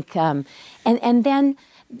I think, and then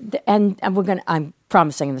I'm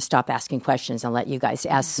promising I'm going to stop asking questions and let you guys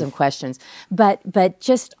ask some questions. But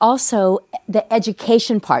just also the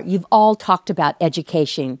education part. You've all talked about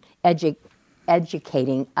educating others,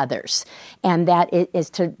 and that it is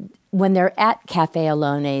to when they're at Cafe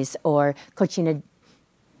Alones or Cucina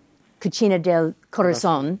del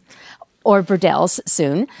Corazon. Or Burdell's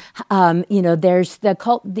soon, there's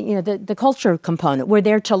the culture component. We're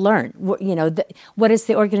there to learn. What is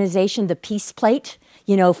the organization? The peace plate.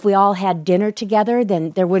 If we all had dinner together,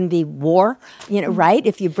 then there wouldn't be war. Right?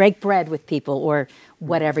 If you break bread with people or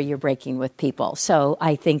whatever you're breaking with people. So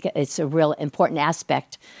I think it's a real important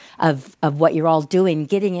aspect of what you're all doing,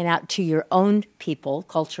 getting it out to your own people,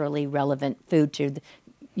 culturally relevant food to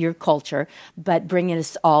your culture, but bringing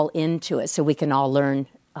us all into it so we can all learn.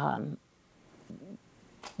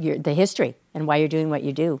 The history and why you're doing what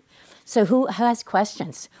you do. So who has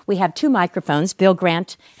questions? We have 2 microphones. Bill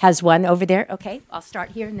Grant has one over there. Okay, I'll start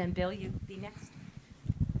here, and then Bill, you be next.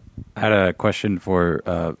 I had a question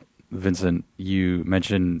for Vincent. You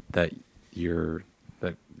mentioned that you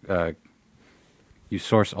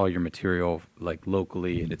source all your material like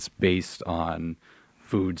locally, and it's based on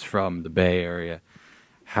foods from the Bay Area.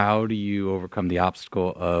 How do you overcome the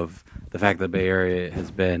obstacle of the fact that the Bay Area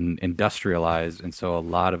has been industrialized, and so a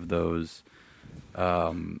lot of those,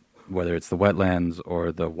 whether it's the wetlands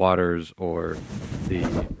or the waters or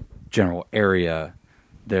the general area,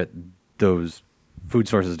 that those food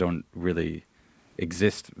sources don't really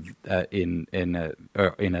exist in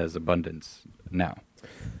as abundance now?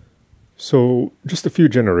 So just a few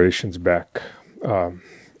generations back,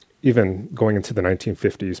 even going into the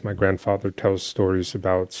 1950s, my grandfather tells stories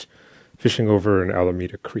about fishing over in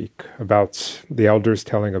Alameda Creek, about the elders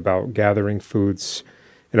telling about gathering foods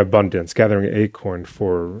in abundance, gathering acorn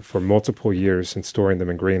for multiple years and storing them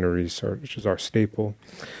in granaries, which is our staple.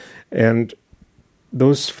 And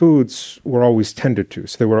those foods were always tended to,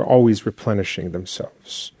 so they were always replenishing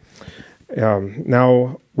themselves.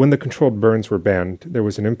 Now, when the controlled burns were banned, there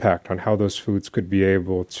was an impact on how those foods could be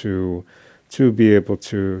able to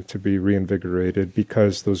be reinvigorated,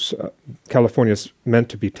 because those California's meant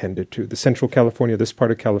to be tended to. The central California, this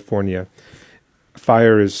part of California,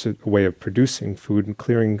 fire is a way of producing food and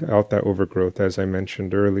clearing out that overgrowth, as I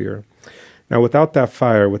mentioned earlier. Now, without that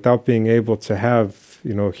fire, without being able to have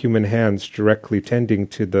human hands directly tending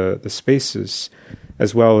to the spaces,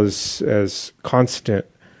 as well as constant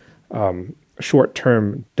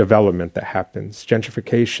short-term development that happens,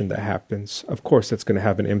 gentrification that happens, of course that's going to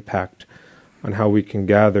have an impact on how we can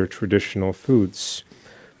gather traditional foods.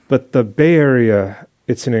 But the Bay Area,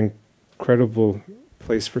 it's an incredible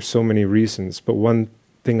place for so many reasons, but one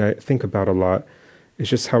thing I think about a lot is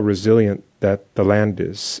just how resilient that the land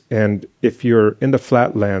is. And if you're in the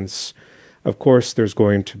flatlands, of course there's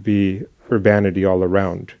going to be urbanity all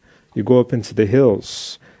around. You go up into the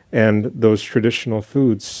hills, and those traditional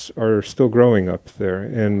foods are still growing up there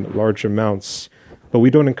in large amounts. But we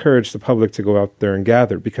don't encourage the public to go out there and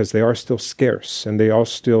gather, because they are still scarce, and they all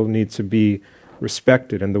still need to be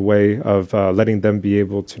respected in the way of letting them be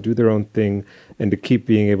able to do their own thing and to keep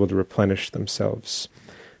being able to replenish themselves.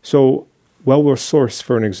 So, we'll source,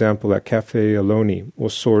 for an example, at Cafe Aloni, we'll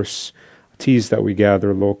source teas that we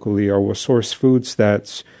gather locally, or we'll source foods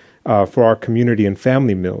that, for our community and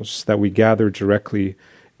family meals, that we gather directly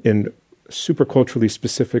in super culturally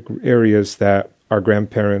specific areas that our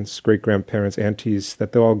grandparents, great-grandparents, aunties,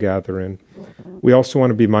 that they'll all gather in. We also want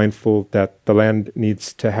to be mindful that the land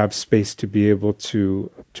needs to have space to be able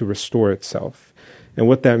to restore itself. And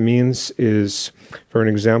what that means is, for an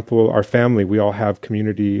example, our family, we all have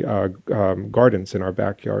community gardens in our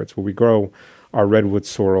backyards where we grow our redwood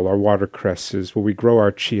sorrel, our watercresses, where we grow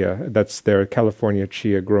our chia. That's their California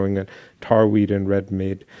chia growing at tarweed and red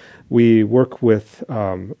made. We work with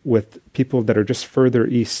people that are just further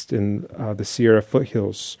east in the Sierra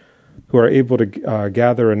foothills, who are able to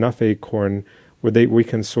gather enough acorn where we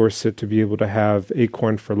can source it to be able to have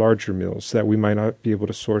acorn for larger meals that we might not be able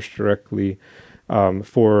to source directly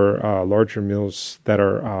for larger meals that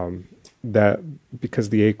are that because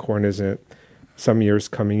the acorn isn't some years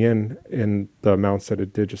coming in the amounts that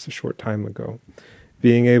it did just a short time ago.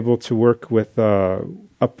 Being able to work with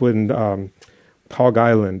upwind Hog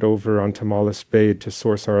Island over on Tamales Bay to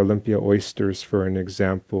source our Olympia oysters, for an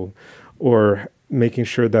example, or making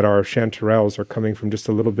sure that our chanterelles are coming from just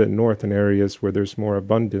a little bit north in areas where there's more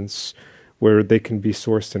abundance, where they can be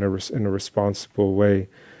sourced in a responsible way,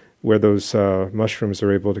 where those mushrooms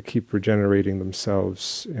are able to keep regenerating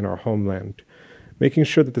themselves in our homeland. Making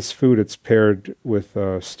sure that this food, it's paired with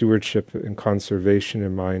stewardship and conservation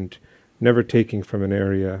in mind, never taking from an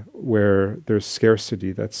area where there's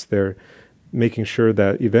scarcity that's there, making sure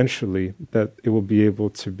that eventually that it will be able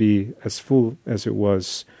to be as full as it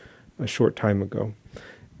was a short time ago.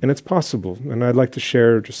 And it's possible. And I'd like to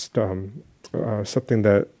share just something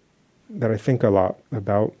that I think a lot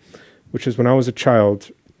about, which is when I was a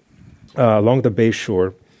child, along the Bay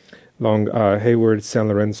Shore, along Hayward, San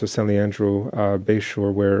Lorenzo, San Leandro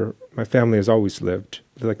Bayshore, where my family has always lived,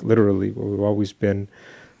 like literally where we've always been.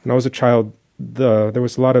 When I was a child, there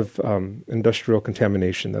was a lot of industrial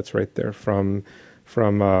contamination that's right there from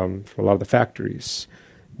a lot of the factories.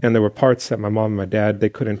 And there were parts that my mom and my dad, they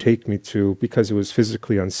couldn't take me to because it was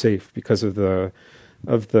physically unsafe because of the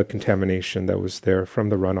contamination that was there from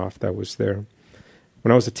the runoff that was there.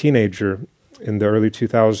 When I was a teenager, in the early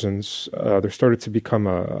 2000s, there started to become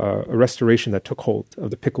a restoration that took hold of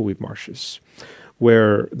the pickleweed marshes,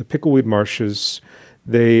 where the pickleweed marshes,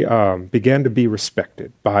 they began to be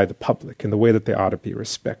respected by the public in the way that they ought to be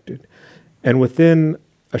respected. And within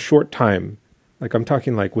a short time, like I'm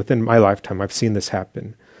talking like within my lifetime, I've seen this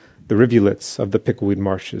happen. The rivulets of the pickleweed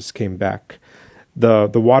marshes came back. The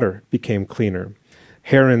water became cleaner.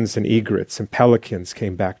 Herons and egrets and pelicans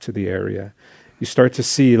came back to the area. You start to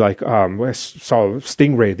see, like, I saw a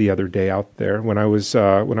stingray the other day out there when I was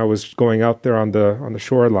going out there on the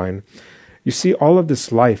shoreline. You see all of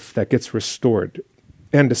this life that gets restored,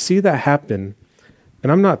 and to see that happen.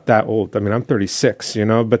 And I'm not that old. I mean, I'm 36,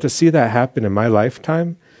 but to see that happen in my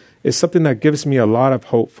lifetime is something that gives me a lot of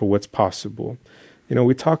hope for what's possible.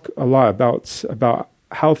 We talk a lot about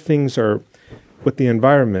how things are with the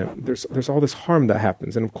environment. There's all this harm that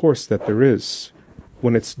happens, and of course that there is,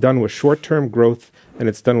 when it's done with short-term growth and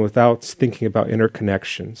it's done without thinking about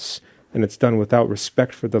interconnections, and it's done without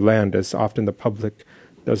respect for the land, as often the public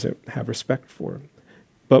doesn't have respect for.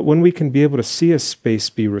 But when we can be able to see a space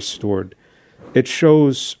be restored, it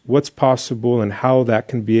shows what's possible and how that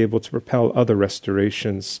can be able to propel other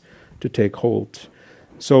restorations to take hold.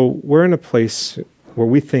 So we're in a place where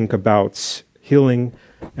we think about healing,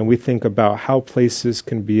 and we think about how places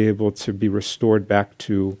can be able to be restored back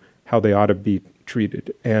to how they ought to be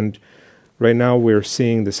treated. And right now we're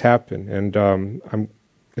seeing this happen. And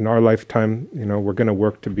in our lifetime, we're going to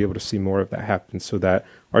work to be able to see more of that happen, so that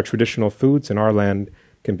our traditional foods in our land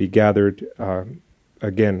can be gathered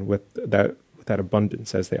again with that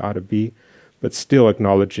abundance as they ought to be, but still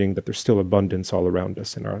acknowledging that there's still abundance all around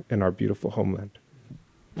us in our beautiful homeland.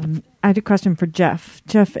 I had a question for Jeff.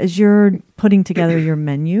 Jeff, as you're putting together your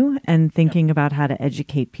menu and thinking about how to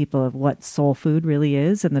educate people of what soul food really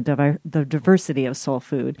is and the diversity of soul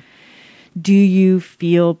food, do you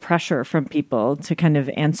feel pressure from people to kind of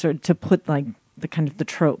answer, to put like the kind of the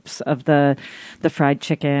tropes of the fried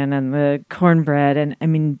chicken and the cornbread? And I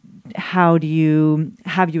mean, have you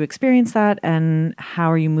experienced that, and how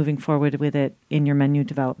are you moving forward with it in your menu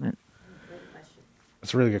development?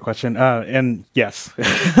 That's a really good question. And yes,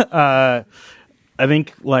 I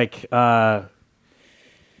think go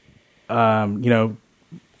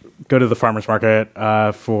to the farmer's market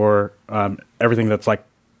for everything that's like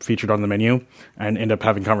featured on the menu, and end up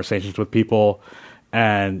having conversations with people,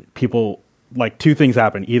 and people, like, two things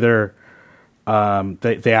happen. Either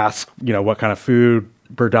they ask, what kind of food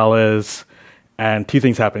Burdell is, and two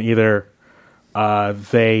things happen. Either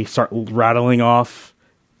they start rattling off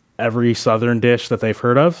every Southern dish that they've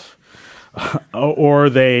heard of, or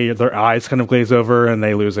their eyes kind of glaze over and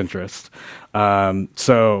they lose interest.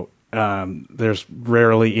 So there's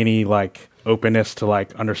rarely any like openness to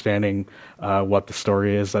like understanding what the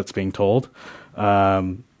story is that's being told,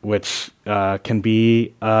 which can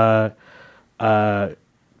be either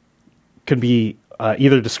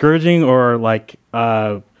discouraging or like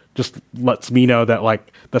just lets me know that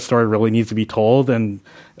like the story really needs to be told, and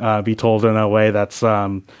be told in a way that's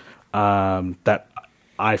that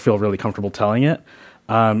I feel really comfortable telling it.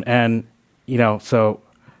 And so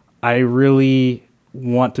I really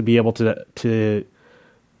want to be able to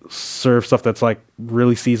serve stuff that's like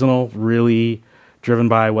really seasonal, really driven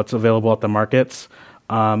by what's available at the markets,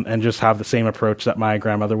 and just have the same approach that my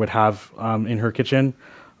grandmother would have in her kitchen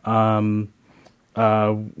when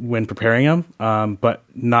preparing them, but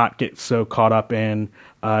not get so caught up in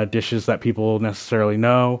dishes that people necessarily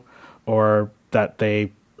know, or that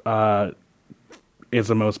they is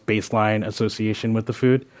the most baseline association with the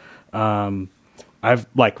food. I've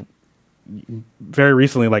like very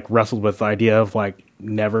recently like wrestled with the idea of like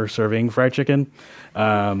never serving fried chicken,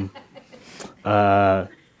 and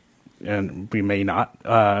we may not.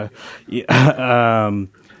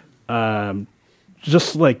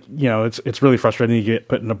 Just like, it's really frustrating to get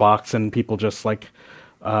put in a box, and people just like,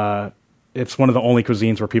 it's one of the only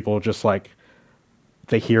cuisines where people just like,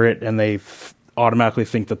 they hear it and they automatically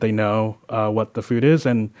think that they know what the food is.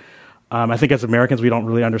 And I think as Americans, we don't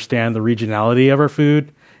really understand the regionality of our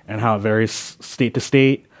food and how it varies state to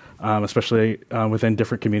state, especially within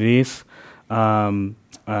different communities,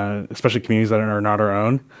 especially communities that are not our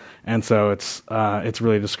own. And so it's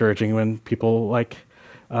really discouraging when people like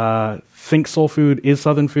think soul food is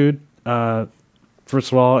Southern food,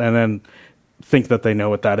 first of all, and then think that they know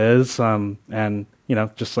what that is, and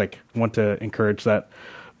just like want to encourage that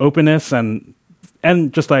openness and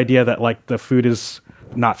just the idea that like the food is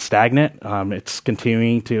not stagnant, it's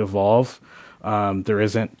continuing to evolve. There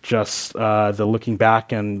isn't just the looking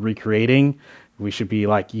back and recreating. We should be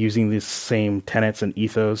like using these same tenets and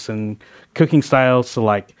ethos and cooking styles to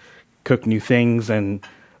like cook new things and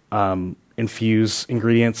infuse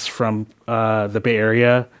ingredients from the Bay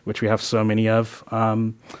Area, which we have so many of,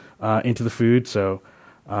 into the food. So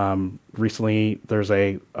recently there's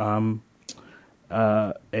a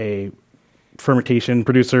fermentation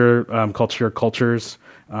producer called Sheer Cultures,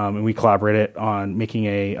 and we collaborated on making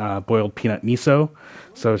a boiled peanut miso.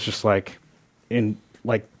 So it's just like in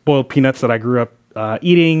like boiled peanuts that I grew up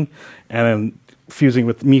eating, and then fusing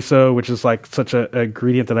with miso, which is like such an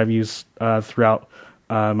ingredient that I've used throughout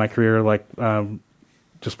my career, like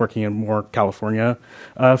just working in more California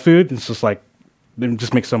food. It's just like, it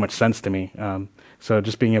just makes so much sense to me. So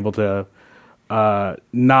just being able to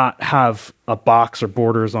not have a box or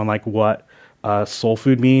borders on like what soul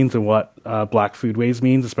food means and what Black foodways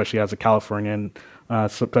means, especially as a Californian,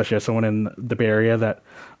 especially as someone in the Bay Area that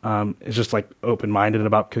is just like open-minded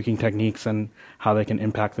about cooking techniques and how they can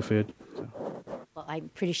impact the food. So. Well, I'm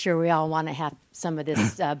pretty sure we all want to have some of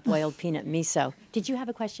this boiled peanut miso. Did you have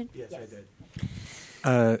a question? Yes. I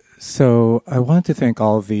did. So I wanted to thank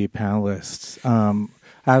all of the panelists.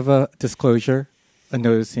 I have a disclosure, a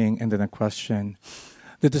noticing, and then a question.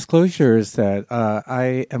 The disclosure is that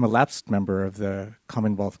I am a lapsed member of the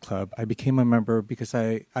Commonwealth Club. I became a member because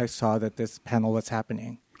I saw that this panel was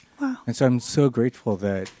happening. Wow. And so I'm so grateful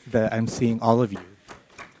that I'm seeing all of you.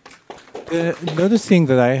 The noticing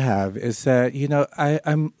that I have is that,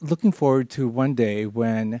 I'm looking forward to one day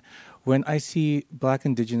when I see Black,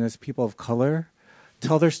 Indigenous people of color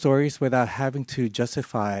tell their stories without having to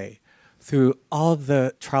justify through all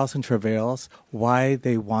the trials and travails why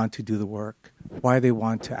they want to do the work, why they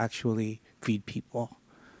want to actually feed people.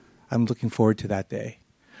 I'm looking forward to that day.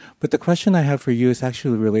 But the question I have for you is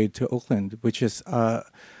actually related to Oakland, which is I'm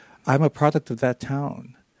a product of that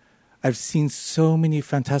town. I've seen so many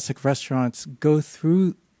fantastic restaurants go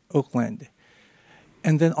through Oakland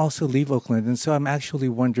and then also leave Oakland. And so I'm actually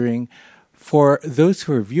wondering, for those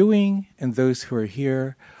who are viewing and those who are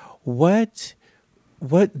here, what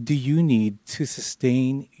do you need to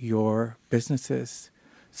sustain your businesses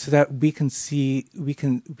so that we can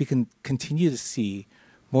continue to see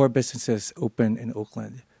more businesses open in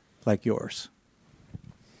Oakland like yours?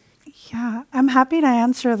 Yeah, I'm happy to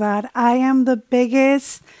answer that. I am the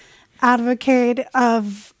biggest advocate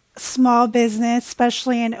of small business,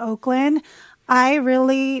 especially in Oakland. I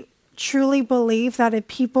really truly believe that if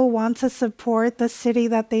people want to support the city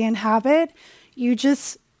that they inhabit, you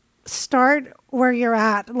just start where you're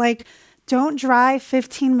at. Like, don't drive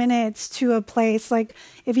 15 minutes to a place. Like,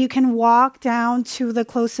 if you can walk down to the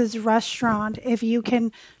closest restaurant, if you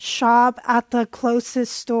can shop at the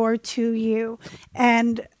closest store to you,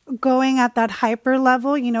 and going at that hyper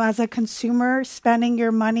level, as a consumer, spending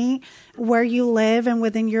your money where you live and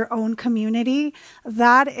within your own community,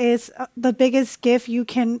 that is the biggest gift you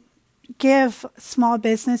can give small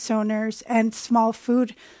business owners and small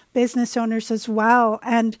food business owners as well.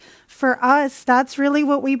 And for us, that's really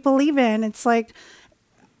what we believe in. It's like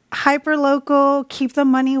hyper local, keep the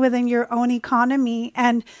money within your own economy,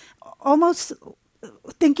 and almost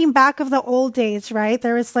thinking back of the old days, right?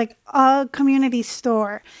 There was like a community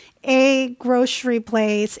store, a grocery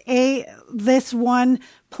place, this one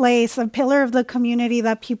place, a pillar of the community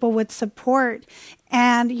that people would support.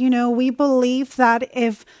 And, we believe that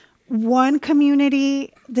if one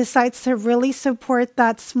community decides to really support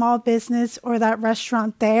that small business or that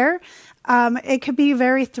restaurant there, it could be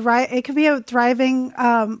a thriving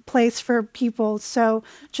place for people. So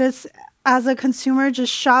just as a consumer,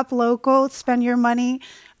 just shop local, spend your money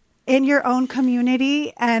in your own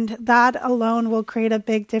community, and that alone will create a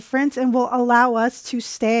big difference and will allow us to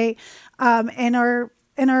stay in our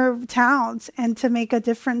towns and to make a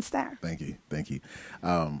difference there. Thank you.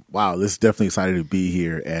 Wow, this is definitely excited to be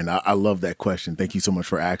here, and I love that question. Thank you so much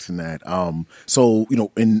for asking that. So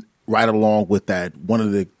right along with that, one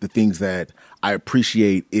of the things that I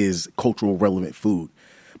appreciate is cultural relevant food,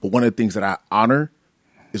 but one of the things that I honor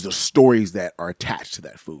is the stories that are attached to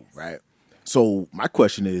that food, right? So my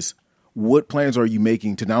question is, what plans are you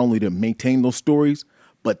making to not only to maintain those stories,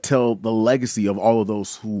 but tell the legacy of all of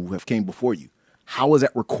those who have came before you? How is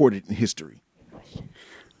that recorded in history?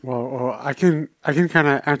 Well, I can kind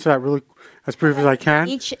of answer that really as brief as I can.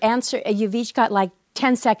 You've each got like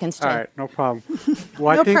 10 seconds to. All right, no problem.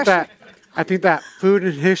 Well, I think that food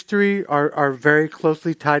and history are very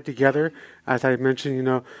closely tied together. As I mentioned,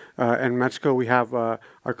 in Mexico we have our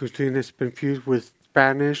cuisine has been fused with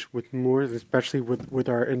Spanish, with Moors, especially with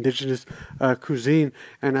our indigenous cuisine.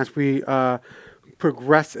 And as we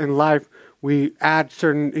progress in life, we add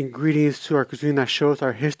certain ingredients to our cuisine that shows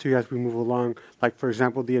our history as we move along. Like, for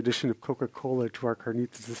example, the addition of Coca-Cola to our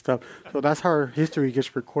carnitas and stuff. So that's how our history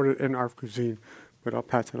gets recorded in our cuisine. But I'll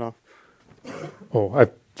pass it off. Oh, I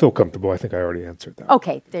feel comfortable. I think I already answered that.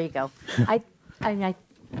 Okay, there you go.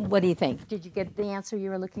 What do you think? Did you get the answer you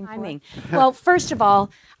were looking for? Well, first of all,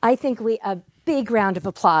 I think a big round of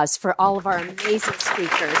applause for all of our amazing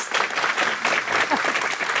speakers.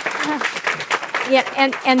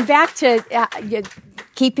 Yeah, and back to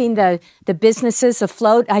keeping the businesses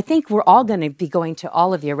afloat. I think we're all going to be going to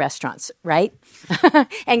all of your restaurants, right?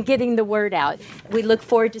 And getting the word out. We look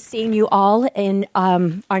forward to seeing you all in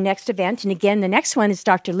our next event. And again, the next one is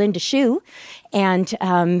Dr. Linda Shu, and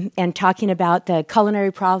talking about the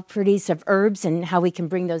culinary properties of herbs and how we can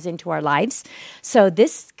bring those into our lives. So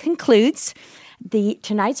this concludes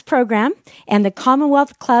tonight's program and the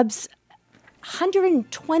Commonwealth Club's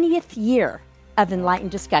 120th year of enlightened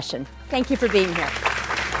discussion. Thank you for being here.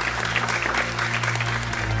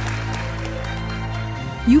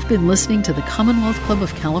 You've been listening to the Commonwealth Club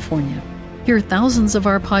of California. Hear thousands of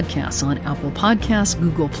our podcasts on Apple Podcasts,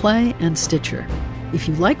 Google Play, and Stitcher. If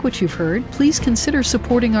you like what you've heard, please consider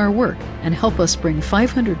supporting our work and help us bring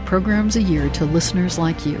 500 programs a year to listeners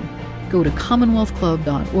like you. Go to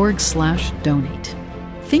commonwealthclub.org/donate.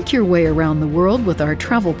 Think your way around the world with our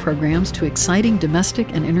travel programs to exciting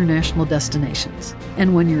domestic and international destinations.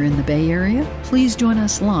 And when you're in the Bay Area, please join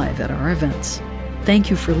us live at our events. Thank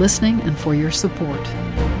you for listening and for your support.